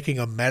for making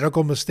a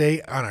medical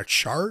mistake on a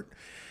chart.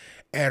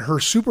 And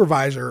her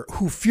supervisor,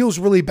 who feels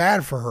really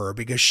bad for her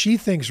because she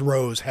thinks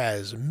Rose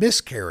has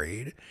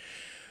miscarried,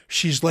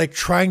 she's like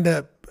trying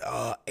to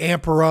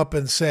amp her up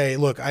and say,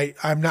 look,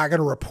 I'm not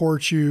going to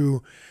report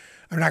you.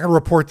 I'm not going to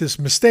report this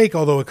mistake,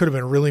 although it could have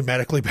been really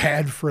medically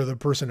bad for the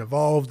person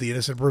involved, the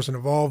innocent person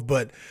involved.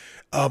 But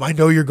I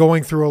know you're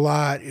going through a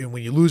lot. And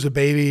when you lose a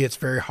baby, it's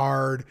very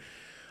hard.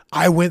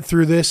 I went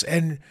through this.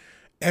 And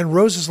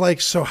Rose is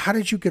like, so how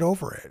did you get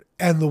over it?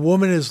 And the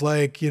woman is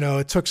like,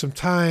 it took some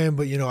time,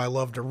 but, I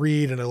love to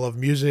read and I love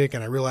music.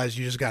 And I realized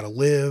you just got to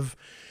live.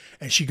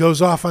 And she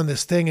goes off on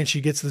this thing and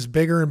she gets this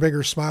bigger and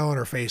bigger smile on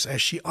her face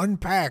as she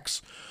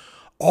unpacks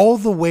all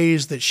the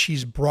ways that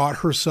she's brought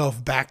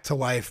herself back to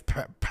life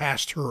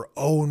past her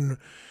own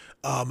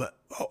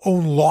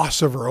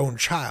loss of her own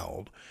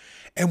child.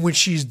 And when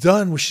she's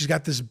done, when she's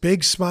got this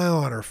big smile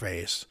on her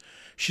face,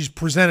 she's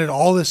presented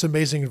all this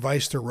amazing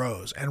advice to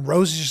Rose. And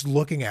Rose is just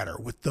looking at her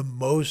with the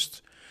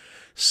most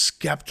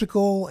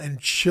skeptical and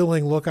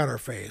chilling look on her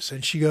face.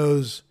 And she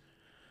goes,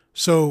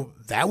 so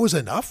that was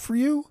enough for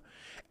you?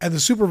 And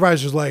the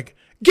supervisor's like,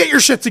 get your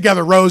shit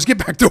together, Rose, get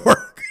back to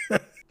work.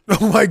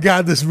 Oh my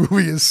God, this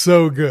movie is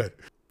so good.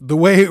 The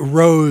way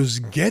Rose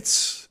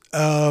gets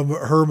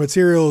her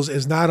materials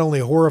is not only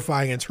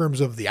horrifying in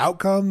terms of the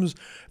outcomes.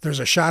 There's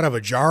a shot of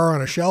a jar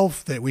on a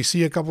shelf that we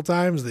see a couple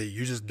times that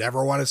you just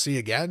never want to see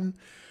again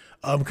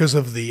because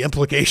of the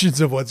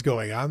implications of what's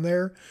going on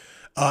there.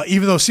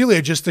 Even though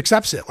Celia just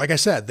accepts it. Like I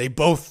said, they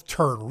both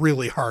turn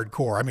really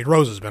hardcore. I mean,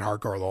 Rose has been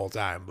hardcore the whole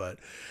time, but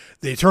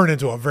they turn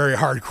into a very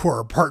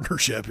hardcore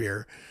partnership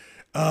here.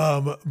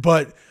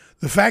 But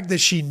the fact that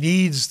she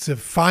needs to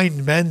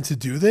find men to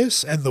do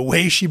this and the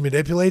way she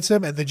manipulates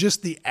them and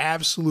just the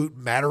absolute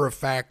matter of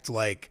fact,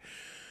 like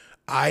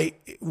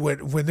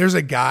when there's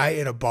a guy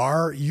in a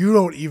bar, you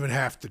don't even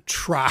have to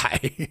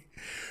try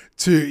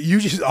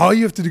all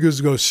you have to do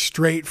is go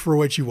straight for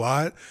what you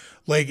want.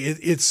 Like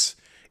it's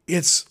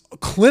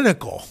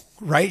clinical,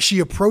 right? She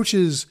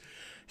approaches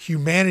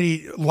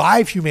humanity,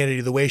 live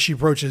humanity, the way she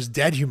approaches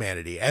dead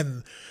humanity.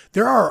 And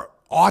there are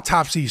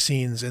autopsy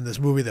scenes in this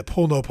movie that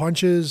pull no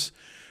punches.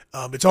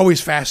 It's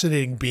always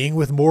fascinating being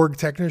with morgue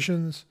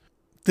technicians.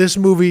 This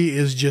movie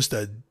is just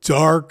a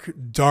dark,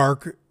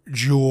 dark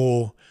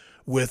jewel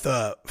with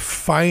a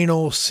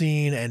final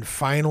scene and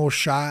final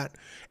shot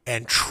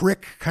and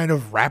trick kind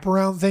of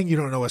wraparound thing. You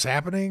don't know what's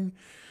happening,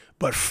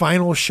 but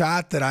final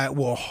shot that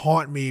will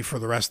haunt me for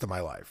the rest of my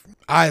life.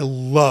 I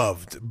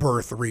loved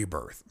Birth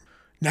Rebirth.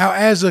 Now,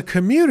 as a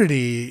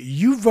community,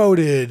 you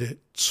voted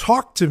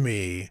Talk to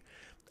Me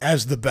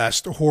as the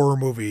best horror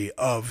movie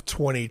of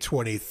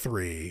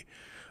 2023.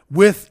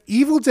 With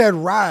Evil Dead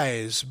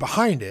Rise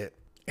behind it,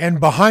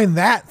 and behind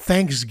that,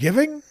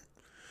 Thanksgiving,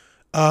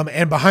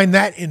 and behind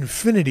that,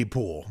 Infinity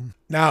Pool.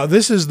 Now,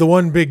 this is the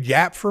one big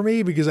gap for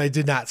me because I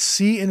did not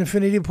see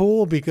Infinity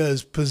Pool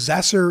because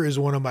Possessor is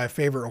one of my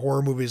favorite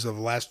horror movies of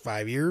the last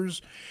 5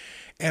 years,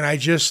 and I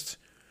just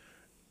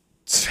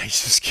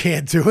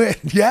can't do it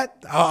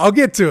yet. I'll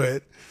get to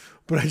it,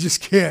 but I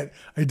just can't.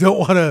 I don't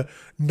want to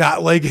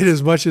not like it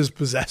as much as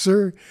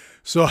Possessor.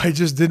 So I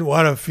just didn't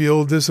want to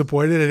feel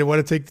disappointed. I didn't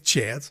want to take the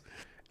chance.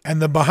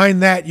 And then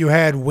behind that, you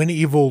had When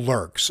Evil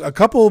Lurks. A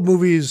couple of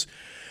movies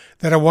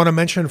that I want to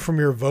mention from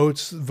your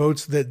votes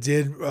that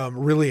did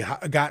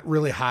got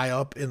really high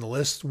up in the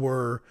list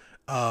were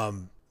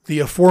the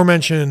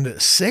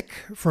aforementioned Sick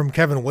from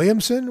Kevin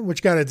Williamson,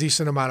 which got a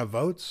decent amount of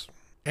votes,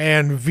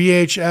 and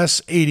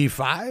VHS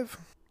 85,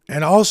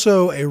 and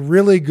also a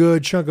really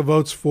good chunk of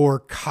votes for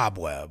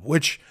Cobweb,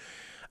 which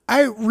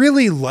I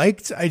really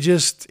liked.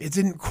 It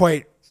didn't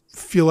quite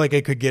feel like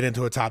it could get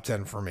into a top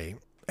 10 for me.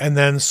 And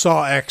then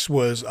Saw X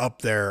was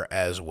up there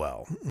as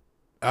well.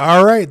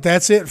 All right,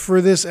 that's it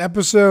for this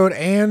episode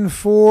and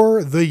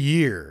for the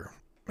year.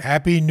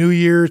 Happy New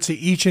Year to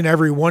each and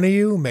every one of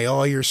you. May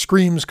all your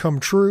screams come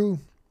true.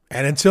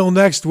 And until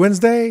next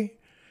Wednesday,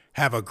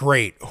 have a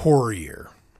great horror year.